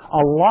has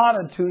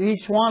allotted to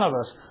each one of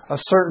us a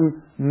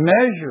certain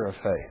measure of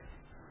faith.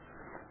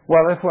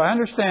 Well, if I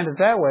understand it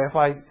that way,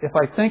 if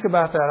I think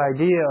about that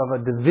idea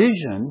of a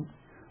division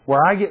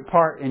where I get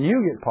part and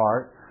you get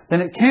part,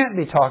 then it can't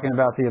be talking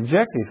about the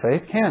objective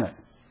faith, can it?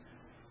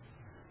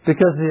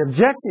 Because the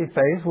objective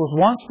faith was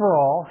once for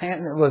all,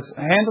 was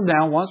handed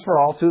down once for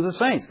all to the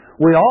saints.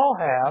 We all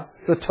have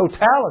the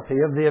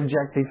totality of the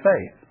objective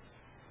faith.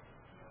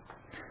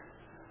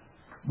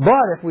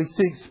 But if we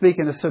speak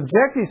in a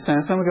subjective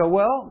sense, then we go,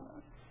 well,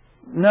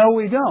 no,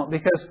 we don't.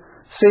 Because,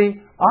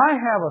 see, I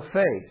have a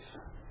faith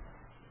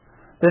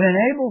that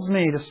enables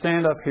me to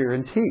stand up here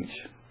and teach.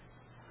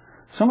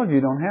 Some of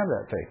you don't have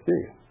that faith, do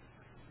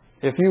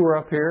you? If you were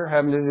up here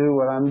having to do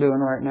what I'm doing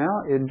right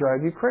now, it'd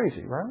drive you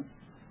crazy, right?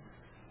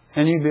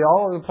 And you'd be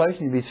all over the place,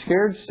 and you'd be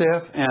scared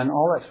stiff, and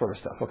all that sort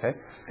of stuff, okay?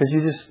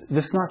 Because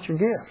this is not your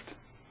gift,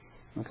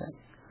 okay?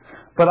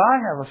 But I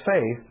have a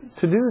faith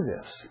to do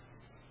this.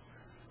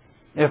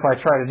 If I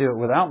try to do it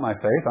without my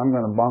faith, I'm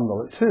going to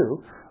bungle it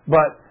too.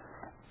 But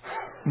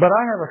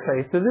I have a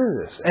faith to do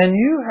this. And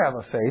you have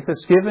a faith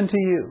that's given to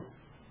you.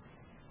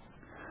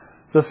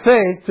 The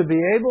faith to be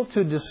able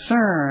to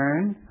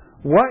discern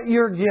what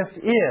your gift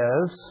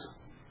is,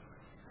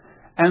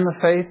 and the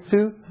faith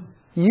to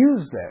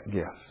use that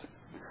gift.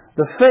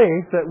 The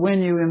faith that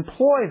when you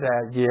employ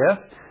that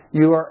gift,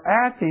 you are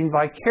acting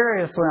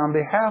vicariously on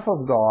behalf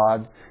of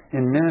God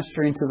in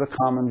ministering to the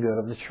common good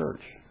of the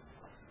church.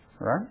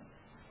 Right?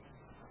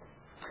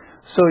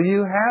 So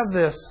you have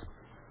this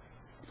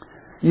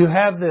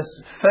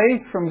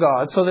faith from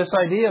God. So this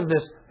idea of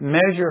this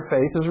measure of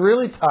faith is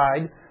really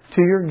tied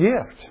to your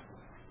gift.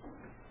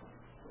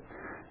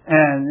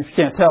 And if you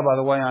can't tell by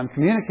the way I'm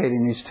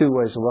communicating these two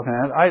ways of looking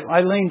at it, I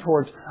lean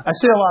towards, I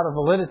see a lot of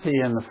validity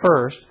in the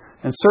first,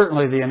 and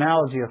certainly the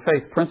analogy of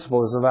faith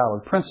principle is a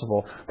valid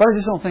principle, but I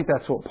just don't think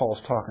that's what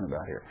Paul's talking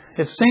about here.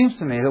 It seems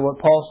to me that what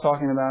Paul's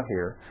talking about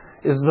here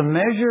is the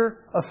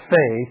measure of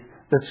faith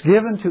that's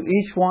given to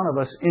each one of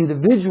us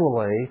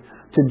individually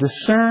to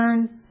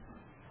discern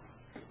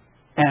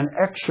and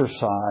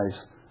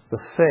exercise the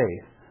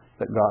faith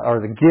that God, or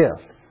the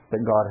gift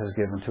that God has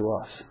given to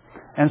us.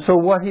 And so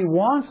what he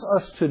wants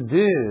us to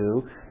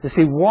do is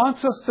he wants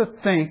us to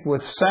think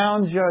with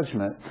sound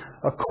judgment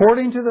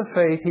according to the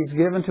faith he's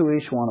given to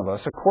each one of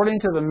us, according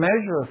to the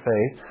measure of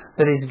faith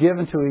that he's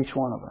given to each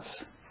one of us.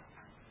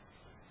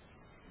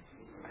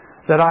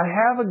 That I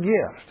have a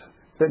gift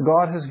that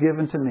God has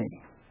given to me.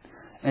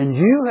 And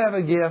you have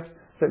a gift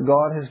that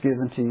God has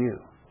given to you.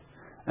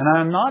 And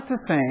I am not to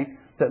think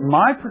that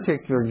my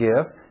particular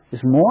gift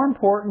is more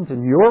important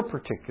than your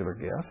particular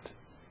gift,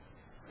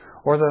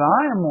 or that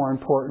I am more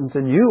important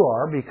than you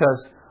are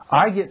because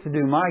I get to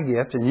do my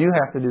gift and you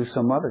have to do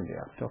some other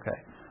gift.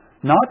 Okay.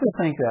 Not to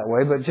think that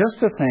way, but just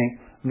to think,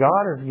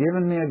 God has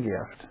given me a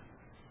gift.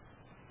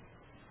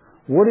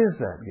 What is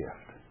that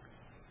gift?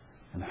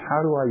 And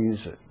how do I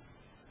use it?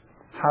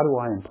 How do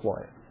I employ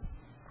it?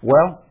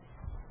 Well,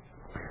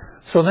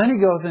 so then he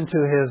goes into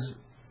his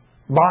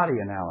body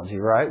analogy,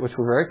 right? Which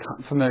we're very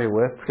familiar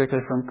with,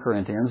 particularly from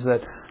Corinthians,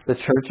 that the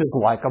church is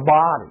like a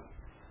body.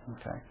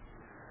 Okay.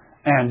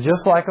 And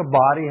just like a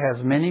body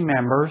has many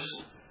members,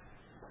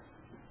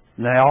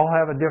 they all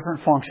have a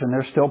different function.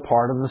 They're still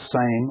part of the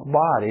same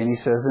body. And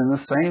he says, in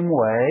the same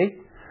way,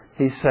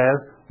 he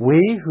says,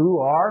 we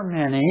who are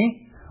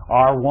many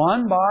are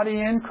one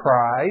body in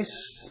Christ,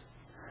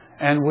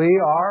 and we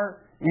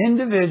are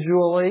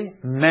individually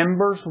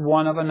members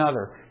one of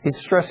another. He's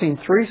stressing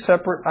three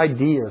separate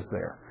ideas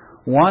there.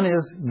 One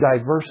is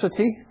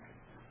diversity.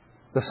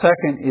 The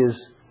second is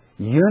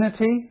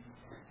unity.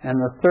 And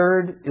the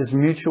third is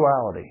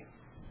mutuality.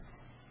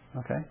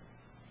 Okay?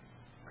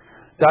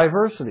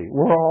 Diversity.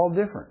 We're all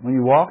different. When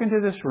you walk into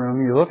this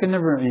room, you look in the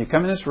room, and you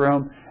come in this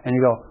room, and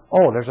you go,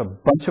 oh, there's a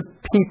bunch of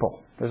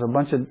people.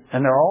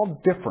 And they're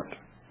all different.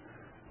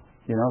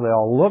 You know, they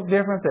all look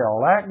different, they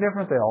all act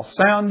different, they all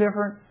sound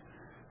different.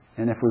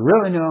 And if we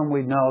really knew them,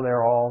 we'd know they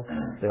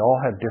all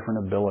have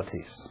different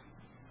abilities.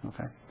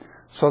 Okay?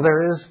 So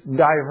there is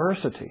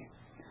diversity.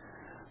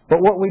 But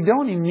what we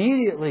don't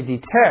immediately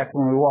detect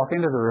when we walk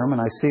into the room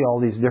and I see all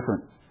these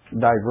different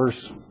diverse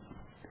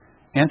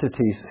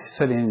entities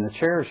sitting in the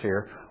chairs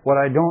here, what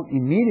I don't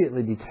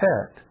immediately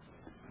detect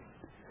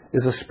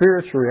is a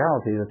spiritual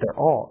reality that they're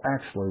all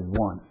actually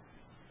one.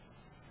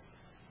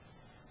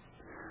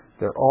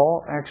 They're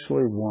all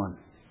actually one.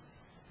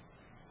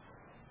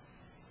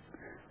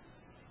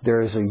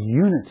 There is a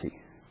unity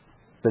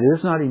that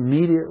is not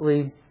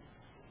immediately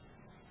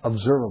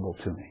observable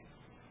to me.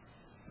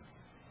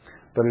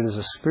 But it is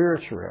a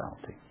spiritual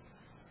reality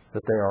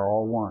that they are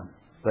all one.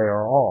 They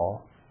are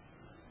all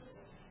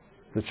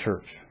the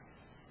church,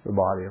 the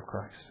body of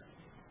Christ.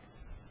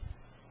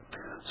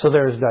 So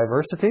there is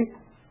diversity,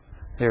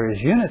 there is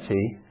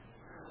unity,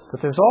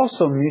 but there's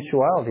also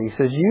mutuality. He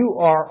says, you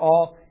are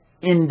all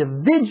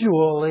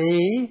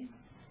individually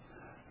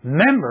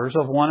members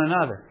of one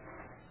another.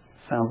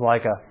 Sounds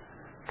like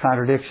a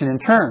contradiction in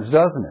terms,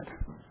 doesn't it?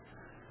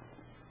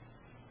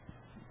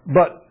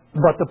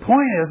 But the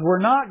point is, we're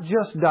not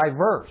just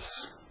diverse.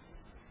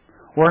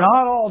 We're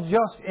not all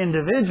just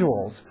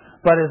individuals,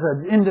 but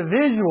as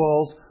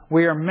individuals,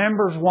 we are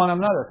members one of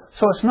another.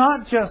 So it's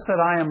not just that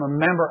I am a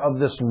member of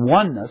this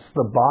oneness,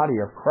 the body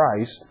of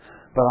Christ,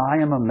 but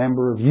I am a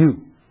member of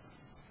you.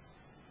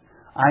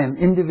 I am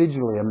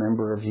individually a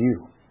member of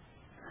you.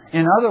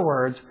 In other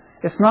words,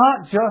 it's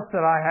not just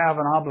that I have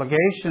an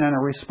obligation and a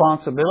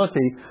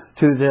responsibility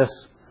to this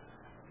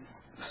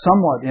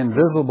somewhat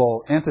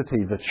invisible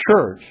entity, the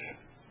church,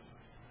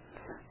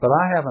 but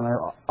I have an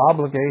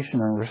obligation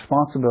and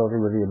responsibility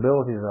with the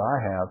ability that I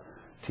have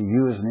to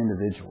you as an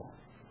individual.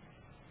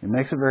 It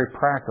makes it very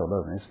practical,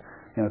 doesn't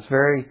it? It's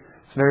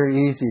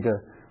very easy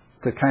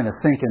to kind of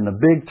think in the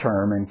big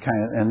term and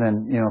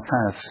then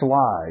kind of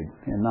slide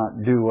and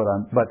not do what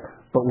I'm.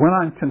 But when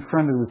I'm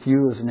confronted with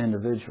you as an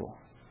individual,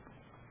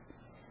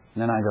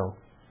 then I go,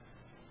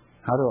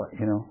 how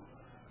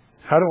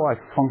do I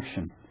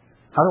function?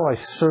 How do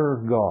I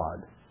serve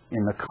God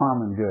in the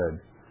common good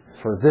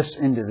for this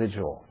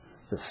individual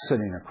that's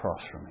sitting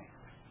across from me?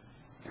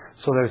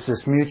 So there's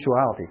this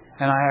mutuality.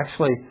 And I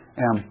actually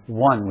am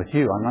one with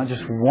you. I'm not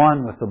just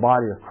one with the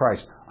body of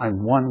Christ.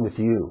 I'm one with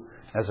you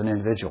as an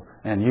individual.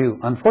 And you,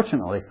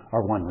 unfortunately,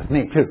 are one with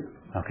me too.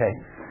 Okay?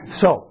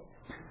 So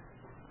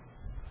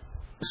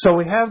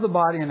we have the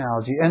body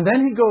analogy. And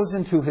then he goes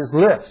into his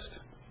list.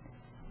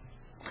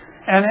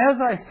 And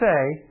as I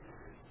say,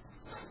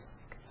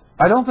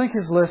 I don't think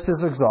his list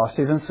is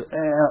exhaustive,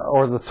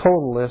 or the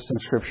total list in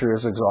Scripture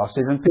is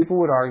exhaustive, and people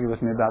would argue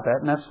with me about that,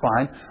 and that's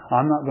fine.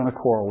 I'm not going to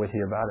quarrel with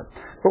you about it.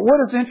 But what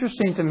is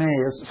interesting to me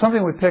is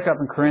something we pick up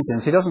in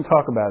Corinthians. He doesn't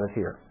talk about it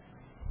here.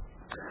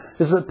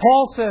 Is that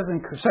Paul says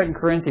in 1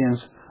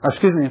 Corinthians,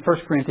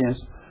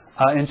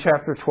 in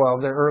chapter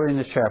 12, there early in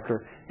the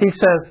chapter, he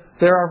says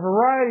there are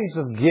varieties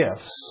of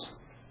gifts,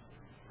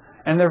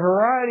 and there are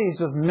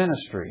varieties of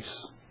ministries,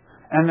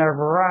 and there are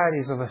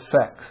varieties of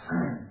effects.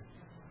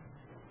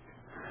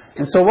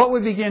 And so what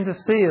we begin to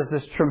see is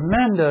this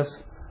tremendous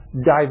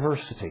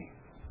diversity.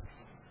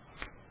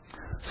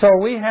 So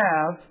we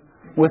have,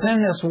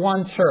 within this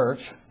one church,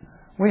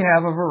 we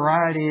have a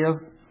variety of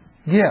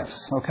gifts,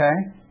 okay?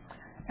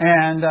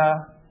 And,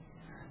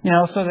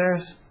 so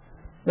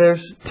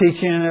there's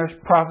teaching, and there's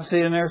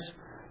prophecy,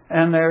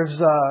 and there's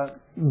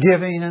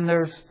giving, and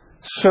there's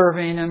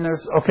serving, and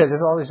there's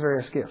all these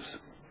various gifts.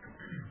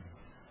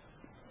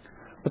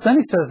 But then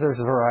he says there's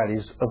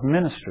varieties of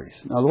ministries.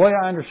 Now, the way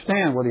I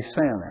understand what he's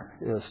saying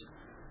there is,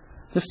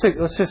 let's take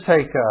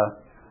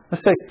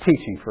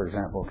teaching, for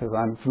example, because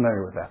I'm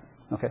familiar with that.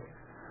 Okay,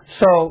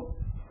 so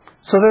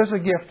there's a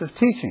gift of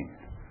teaching.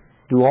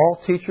 Do all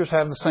teachers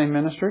have the same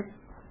ministry?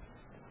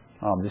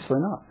 Obviously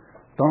not.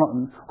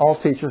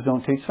 All teachers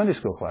don't teach Sunday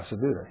school classes,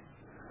 do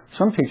they?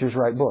 Some teachers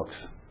write books.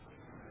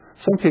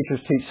 Some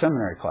teachers teach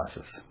seminary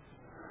classes.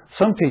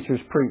 Some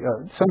teachers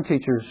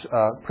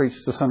preach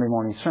the Sunday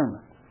morning sermon.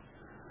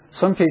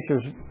 Some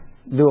teachers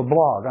do a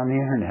blog on the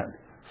internet.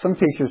 Some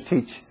teachers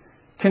teach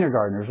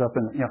kindergartners up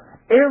in,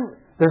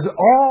 there's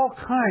all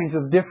kinds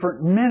of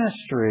different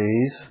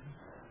ministries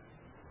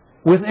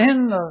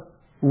within the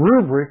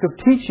rubric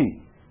of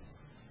teaching.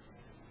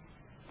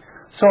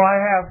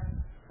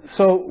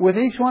 So with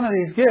each one of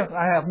these gifts,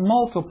 I have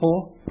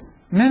multiple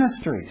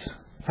ministries.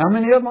 How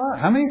many of them are?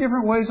 How many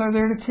different ways are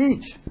there to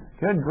teach?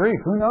 Good grief,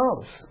 who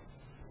knows?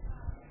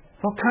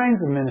 All kinds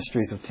of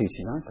ministries of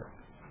teaching, aren't there?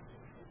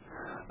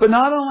 But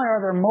not only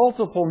are there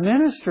multiple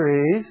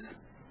ministries,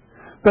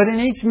 but in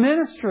each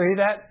ministry,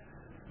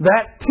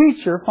 that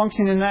teacher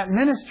functioning in that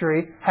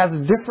ministry has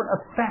different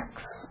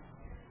effects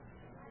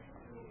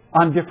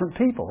on different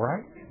people,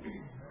 right?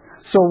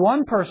 So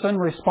one person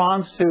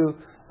responds to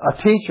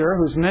a teacher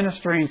who's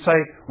ministering, say,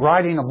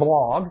 writing a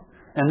blog,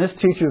 and this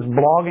teacher is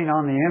blogging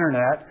on the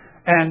internet,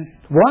 and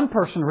one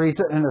person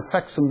reads it and it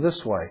affects them this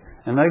way,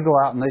 and they go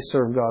out and they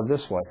serve God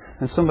this way,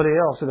 and somebody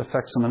else, it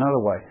affects them another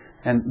way,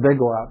 and they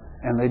go out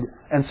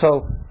and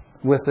so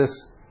with this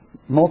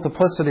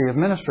multiplicity of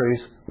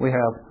ministries, we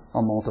have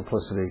a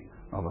multiplicity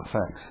of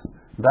effects.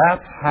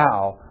 That's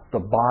how the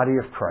body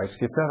of Christ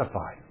gets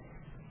edified.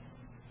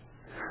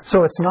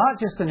 So it's not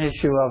just an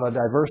issue of a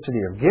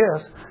diversity of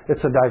gifts,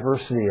 it's a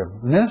diversity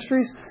of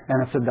ministries,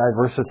 and it's a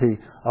diversity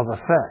of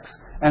effects.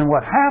 And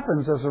what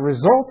happens as a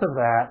result of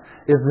that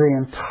is the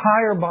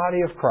entire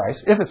body of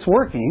Christ, if it's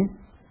working,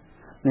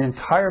 the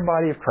entire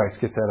body of Christ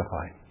gets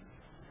edified.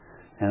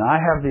 And I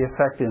have the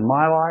effect in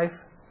my life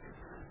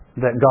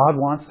that God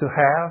wants to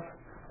have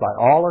by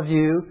all of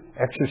you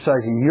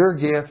exercising your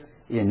gift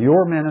in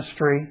your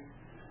ministry,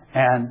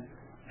 and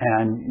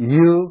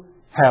you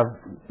have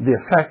the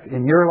effect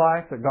in your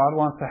life that God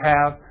wants to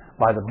have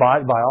by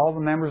all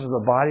the members of the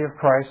body of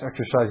Christ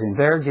exercising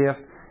their gift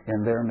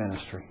in their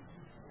ministry.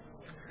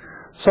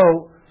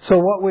 So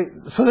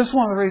this is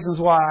one of the reasons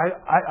why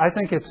I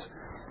think it's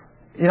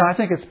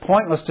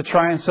pointless to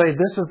try and say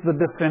this is the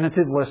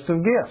definitive list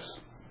of gifts.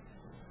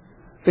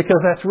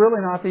 Because that's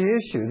really not the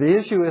issue. The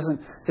issue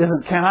isn't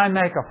can I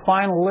make a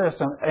final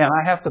list and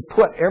I have to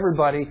put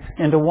everybody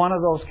into one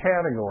of those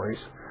categories.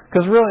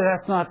 Because really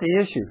that's not the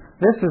issue.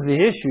 This is the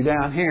issue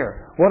down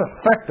here. What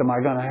effect am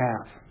I going to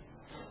have?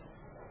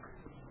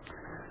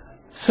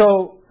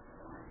 So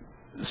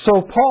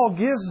Paul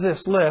gives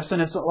this list,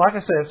 and it's like I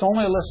said, it's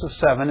only a list of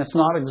 7. It's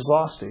not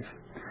exhaustive.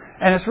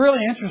 And it's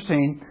really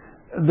interesting.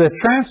 The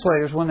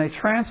translators, when they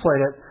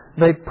translate it,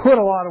 they put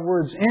a lot of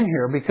words in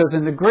here because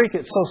in the Greek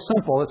it's so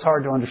simple it's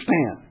hard to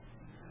understand.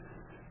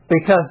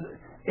 Because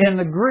in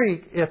the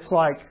Greek it's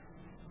like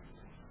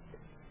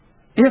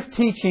if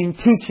teaching,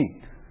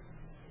 teaching.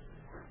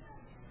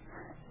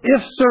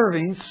 If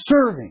serving,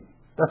 serving.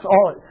 That's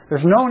all.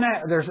 There's no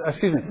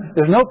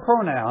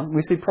pronoun.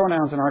 We see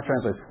pronouns in our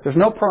translation. There's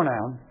no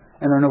pronoun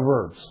and there are no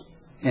verbs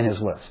in his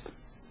list.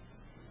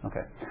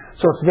 Okay.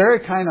 So it's very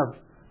kind of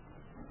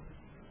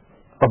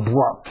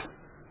abrupt.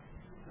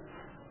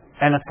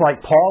 And it's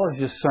like Paul is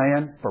just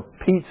saying, for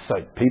Pete's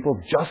sake, people,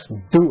 just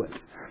do it.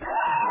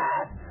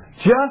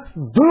 Just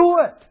do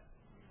it.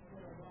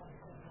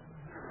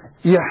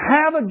 You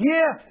have a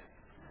gift.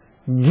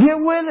 Get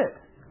with it.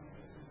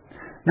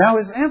 Now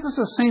his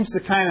emphasis seems to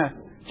kind of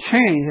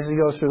change as he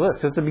goes through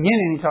this. At the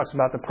beginning he talks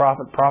about the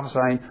prophet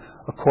prophesying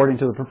according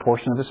to the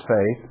proportion of his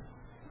faith.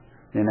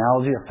 The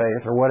analogy of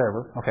faith or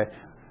whatever. Okay.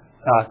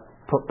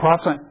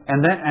 Prophesying.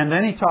 And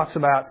then he talks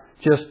about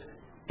just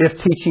if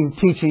teaching,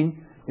 teaching.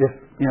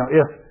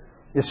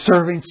 If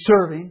serving,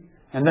 serving,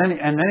 and then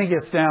he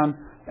gets down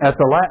at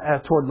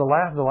toward the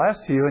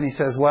last few, and he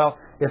says, well,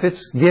 if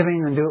it's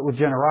giving, then do it with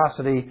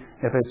generosity.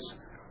 If it's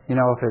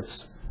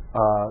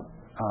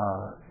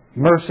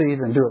mercy,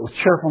 then do it with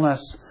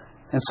cheerfulness.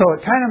 And so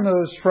it kind of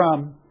moves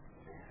from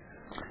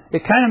the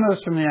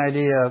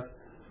idea of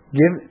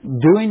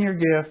doing your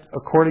gift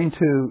according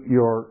to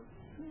your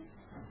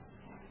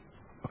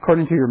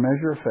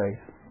measure of faith.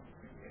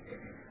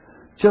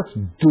 Just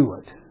do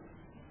it.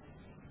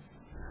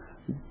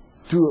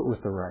 Do it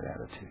with the right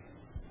attitude.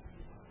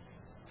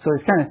 So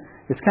it's kind of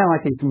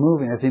like he's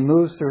moving. As he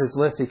moves through his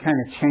list, he kind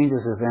of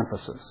changes his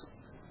emphasis.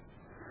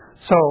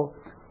 So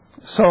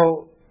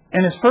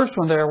in his first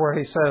one there where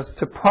he says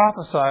to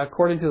prophesy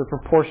according to the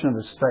proportion of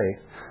his faith,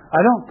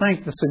 I don't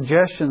think the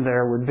suggestion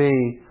there would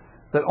be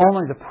that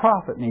only the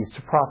prophet needs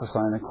to prophesy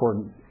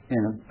according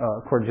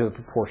to the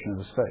proportion of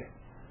his faith.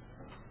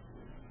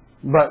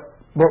 But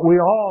we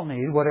all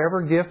need,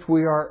 whatever gift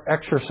we are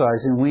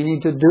exercising, we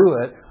need to do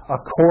it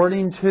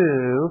according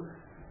to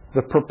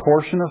the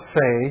proportion of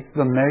faith,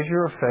 the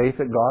measure of faith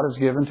that God has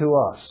given to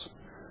us.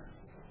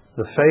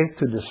 The faith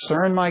to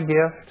discern my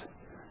gift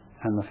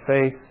and the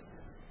faith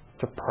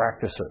to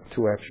practice it,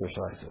 to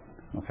exercise it.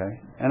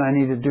 Okay? And I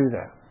need to do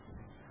that.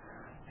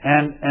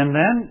 And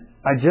then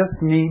I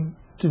just need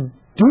to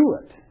do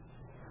it.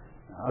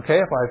 Okay?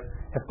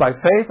 If by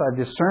faith I've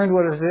discerned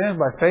what it is,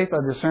 by faith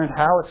I've discerned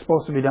how it's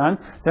supposed to be done,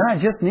 then I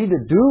just need to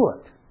do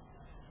it.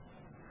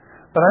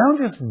 But I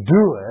don't just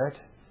do it,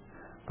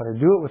 but I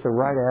do it with the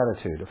right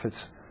attitude. If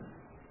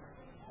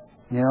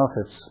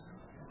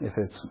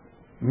it's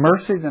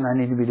mercy, then I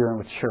need to be doing it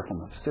with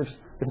cheerfulness. If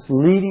it's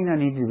leading, I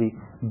need to be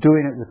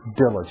doing it with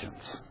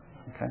diligence.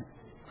 Okay?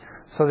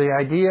 So the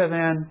idea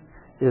then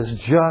is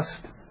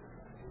just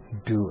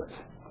do it.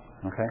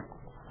 Okay?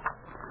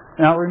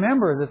 Now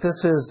remember that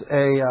this is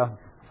an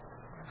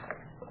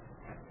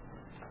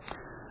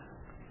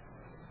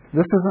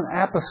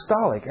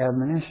apostolic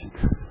admonition.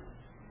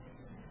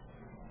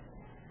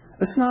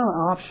 It's not an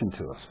option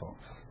to us,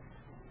 folks.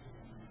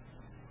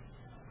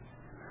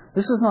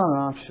 This is not an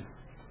option.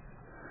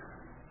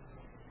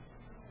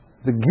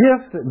 The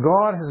gift that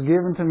God has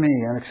given to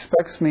me and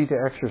expects me to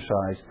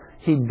exercise,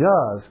 He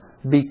does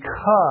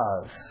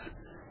because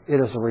it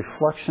is a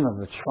reflection of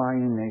the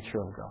triune nature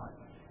of God.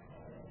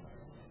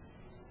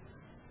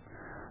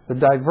 The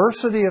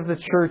diversity of the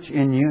church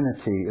in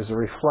unity is a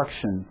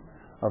reflection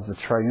of the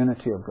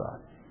triunity of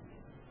God.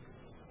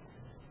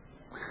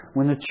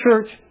 When the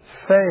church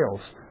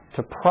fails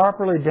to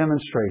properly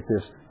demonstrate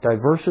this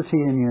diversity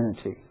in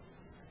unity,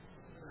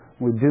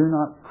 we do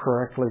not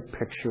correctly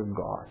picture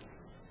God.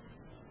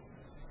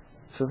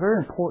 It's a very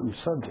important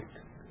subject.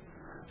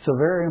 It's a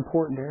very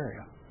important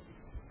area.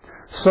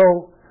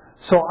 So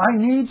I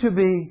need to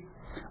be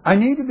I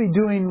need to be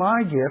doing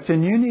my gift,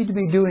 and you need to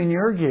be doing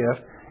your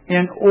gift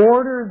in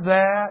order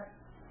that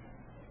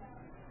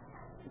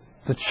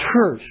the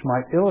church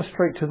might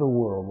illustrate to the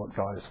world what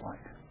God is like.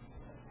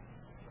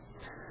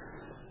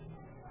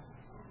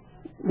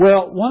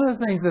 Well, one of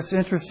the things that's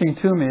interesting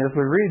to me as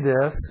we read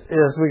this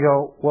is we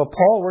go, well,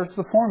 Paul, where's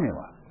the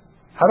formula?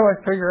 How do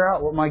I figure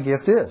out what my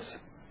gift is?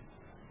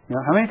 You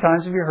know, how many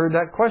times have you heard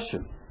that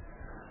question?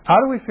 How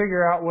do we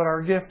figure out what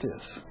our gift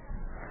is?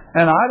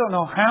 And I don't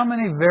know how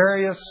many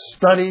various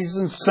studies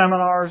and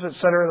seminars,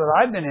 etc., that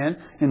I've been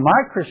in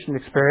my Christian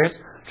experience,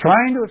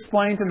 trying to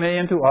explain to me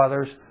and to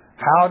others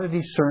how to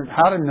discern,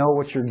 how to know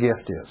what your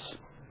gift is.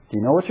 Do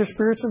you know what your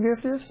spiritual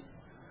gift is?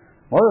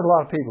 Well, there's a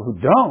lot of people who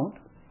don't.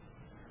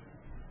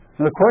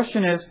 And the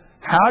question is,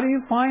 how do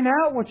you find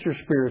out what your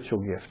spiritual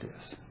gift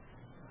is?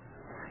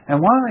 And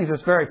one of the things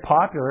that's very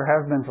popular,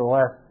 has been for the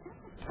last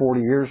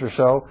 40 years or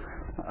so,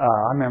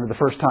 I remember the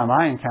first time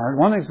I encountered,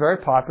 one thing that's very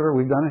popular,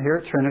 we've done it here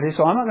at Trinity,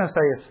 so I'm not going to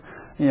say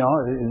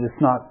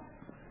it's not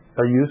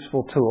a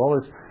useful tool,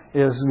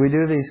 is we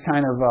do these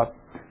kind of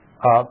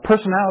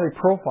personality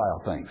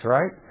profile things,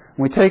 right?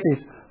 We take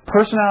these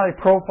personality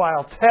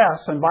profile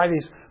tests, and by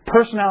these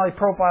personality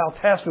profile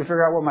tests, we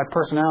figure out what my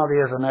personality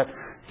is, and that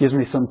gives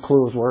me some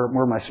clues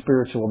where my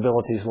spiritual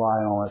abilities lie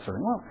and all that sort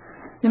of thing. Well,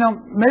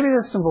 maybe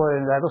there's some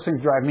validity in that. Those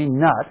things drive me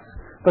nuts,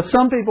 but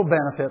some people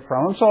benefit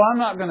from them, so I'm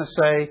not going to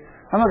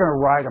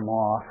write them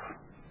off.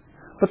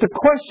 But the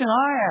question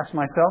I ask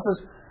myself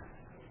is,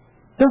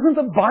 doesn't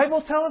the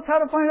Bible tell us how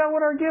to find out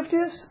what our gift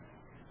is?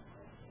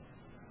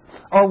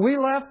 Are we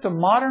left to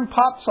modern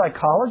pop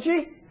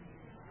psychology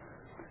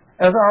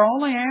as our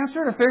only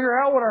answer to figure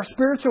out what our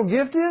spiritual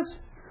gift is?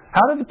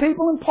 How did the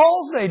people in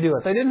Paul's day do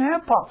it? They didn't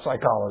have pop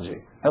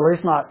psychology. At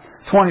least not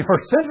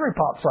 21st century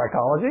pop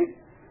psychology.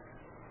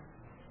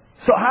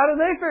 So how did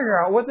they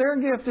figure out what their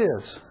gift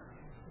is?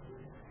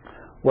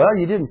 Well,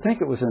 you didn't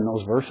think it was in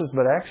those verses,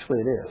 but actually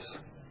it is.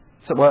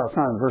 So, well, it's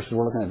not in the verses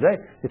we're looking at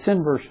today. It's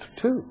in verse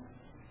 2.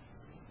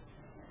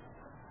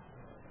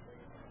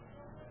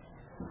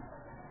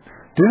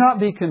 Do not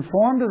be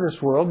conformed to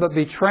this world, but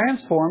be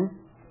transformed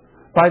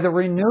by the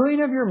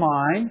renewing of your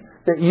mind,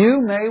 that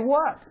you may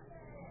what?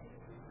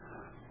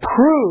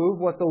 Prove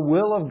what the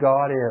will of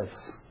God is.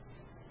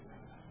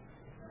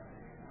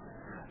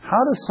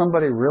 How does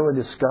somebody really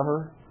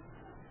discover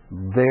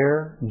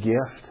their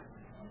gift?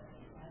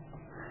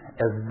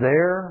 As they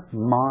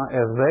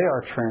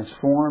are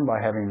transformed by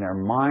having their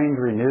mind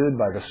renewed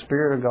by the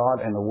Spirit of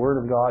God and the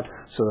Word of God,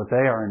 so that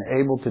they are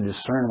enabled to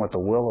discern what the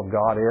will of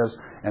God is.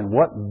 And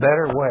what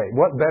better way,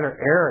 what better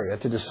area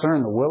to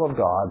discern the will of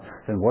God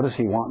than what does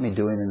He want me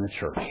doing in the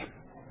church?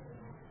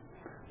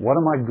 What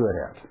am I good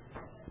at?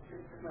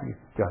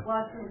 Well,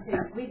 I was going to say,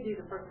 we do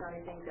the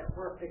personality things at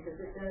work because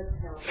it does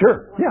help.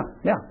 Sure, yeah.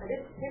 But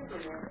it's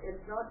temperament.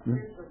 It's not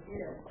spiritual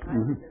gift. I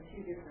think they're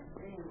two different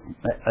things.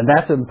 And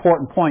that's an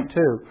important point,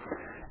 too,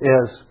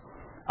 is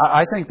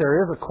I think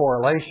there is a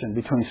correlation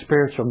between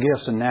spiritual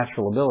gifts and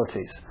natural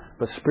abilities.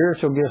 But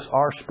spiritual gifts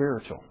are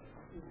spiritual.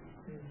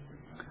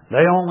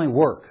 They only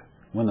work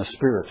when the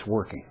Spirit's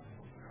working.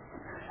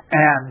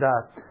 And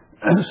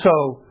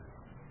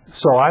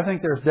so I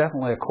think there's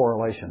definitely a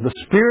correlation. The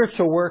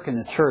spiritual work in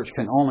the church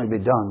can only be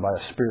done by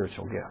a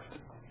spiritual gift.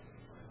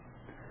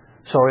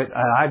 So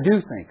I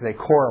do think they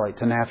correlate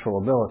to natural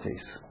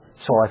abilities.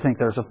 So I think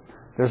there's a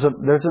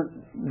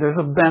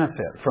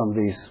benefit from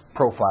these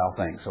profile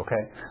things,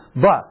 okay?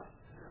 But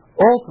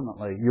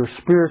ultimately, your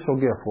spiritual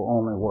gift will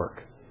only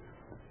work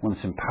when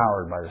it's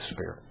empowered by the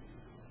Spirit.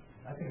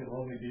 I think it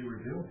will only be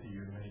revealed to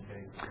you in many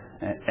cases.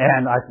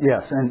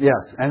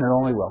 And it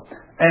only will.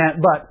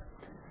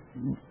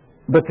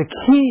 But the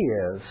key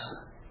is,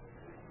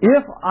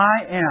 if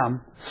I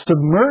am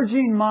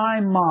submerging my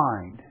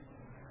mind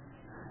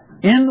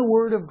in the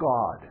Word of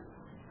God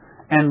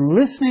and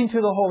listening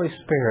to the Holy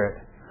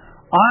Spirit,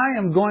 I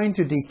am going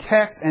to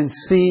detect and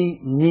see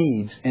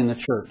needs in the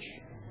church.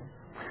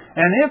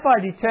 And if I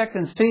detect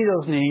and see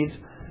those needs,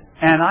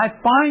 and I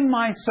find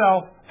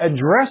myself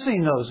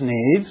addressing those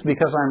needs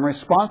because I'm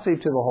responsive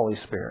to the Holy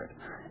Spirit,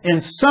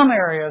 in some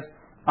areas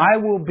I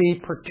will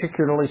be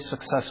particularly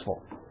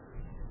successful.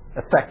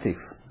 Effective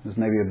is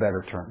maybe a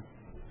better term.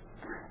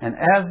 And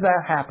as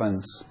that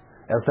happens,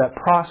 as that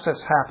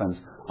process happens,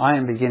 I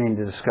am beginning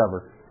to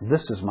discover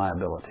this is my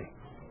ability.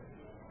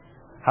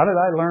 How did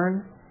I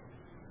learn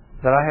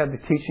that I had the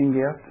teaching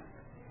gift?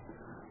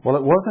 Well,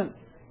 it wasn't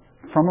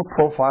from a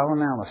profile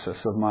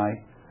analysis of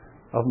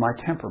my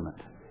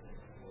temperament.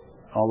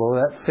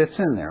 Although that fits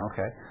in there,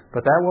 okay.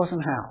 But that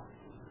wasn't how.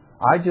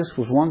 I just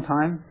was one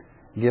time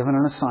given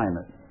an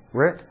assignment.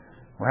 Rick,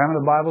 we're having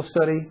a Bible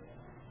study.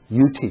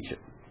 You teach it.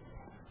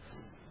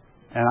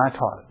 And I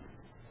taught it.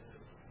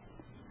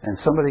 And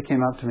somebody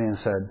came up to me and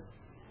said,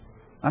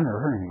 I've never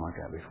heard anything like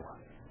that before.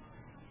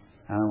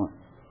 And I went,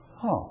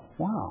 oh,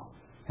 wow.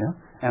 Yeah?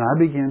 And I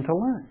began to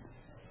learn.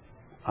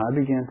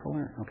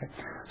 Okay.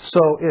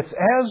 So it's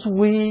as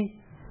we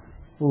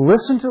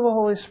listen to the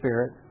Holy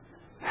Spirit,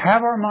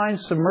 have our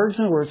minds submerged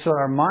in the Word so that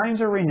our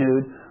minds are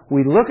renewed,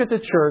 we look at the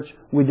church,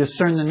 we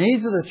discern the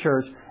needs of the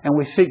church, and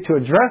we seek to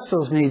address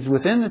those needs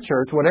within the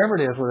church, whatever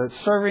it is, whether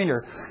it's serving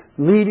or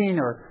leading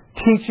or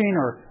teaching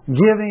or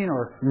giving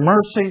or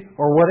mercy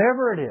or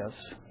whatever it is.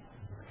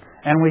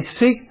 And we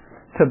seek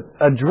to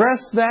address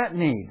that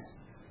need.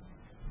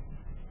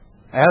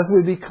 As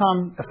we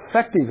become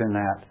effective in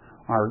that,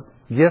 our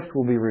gift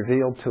will be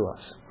revealed to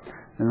us.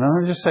 And let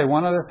me just say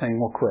one other thing,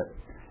 we'll quit.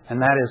 And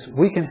that is,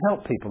 we can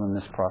help people in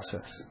this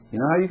process. You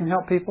know how you can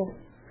help people?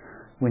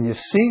 When you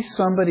see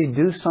somebody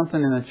do something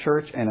in the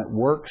church and it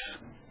works,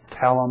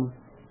 tell them,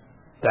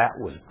 that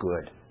was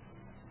good.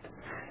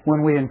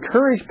 When we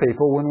encourage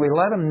people, when we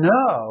let them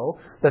know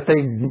that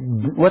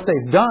what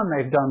they've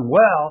done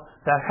well,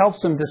 that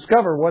helps them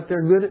discover what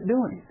they're good at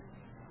doing.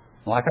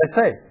 Like I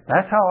say,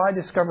 that's how I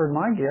discovered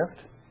my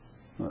gift.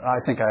 I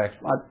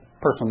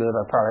personally believe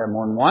I probably have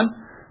more than one.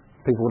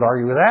 People would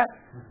argue with that.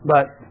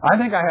 But I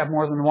think I have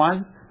more than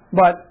one.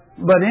 But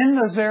in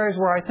those areas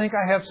where I think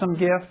I have some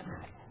gift,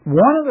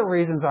 one of the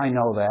reasons I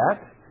know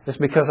that is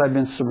because I've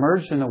been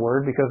submerged in the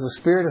Word, because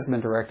the Spirit has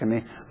been directing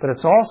me, but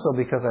it's also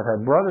because I've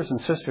had brothers and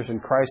sisters in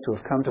Christ who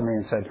have come to me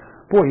and said,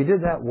 boy, you did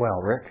that well,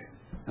 Rick.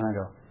 And I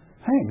go,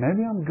 hey,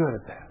 maybe I'm good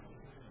at that.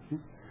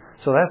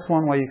 So that's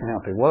one way you can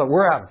help people. Well,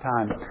 we're out of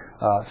time.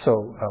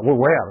 We're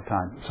way out of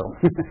time. So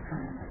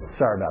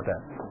sorry about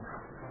that.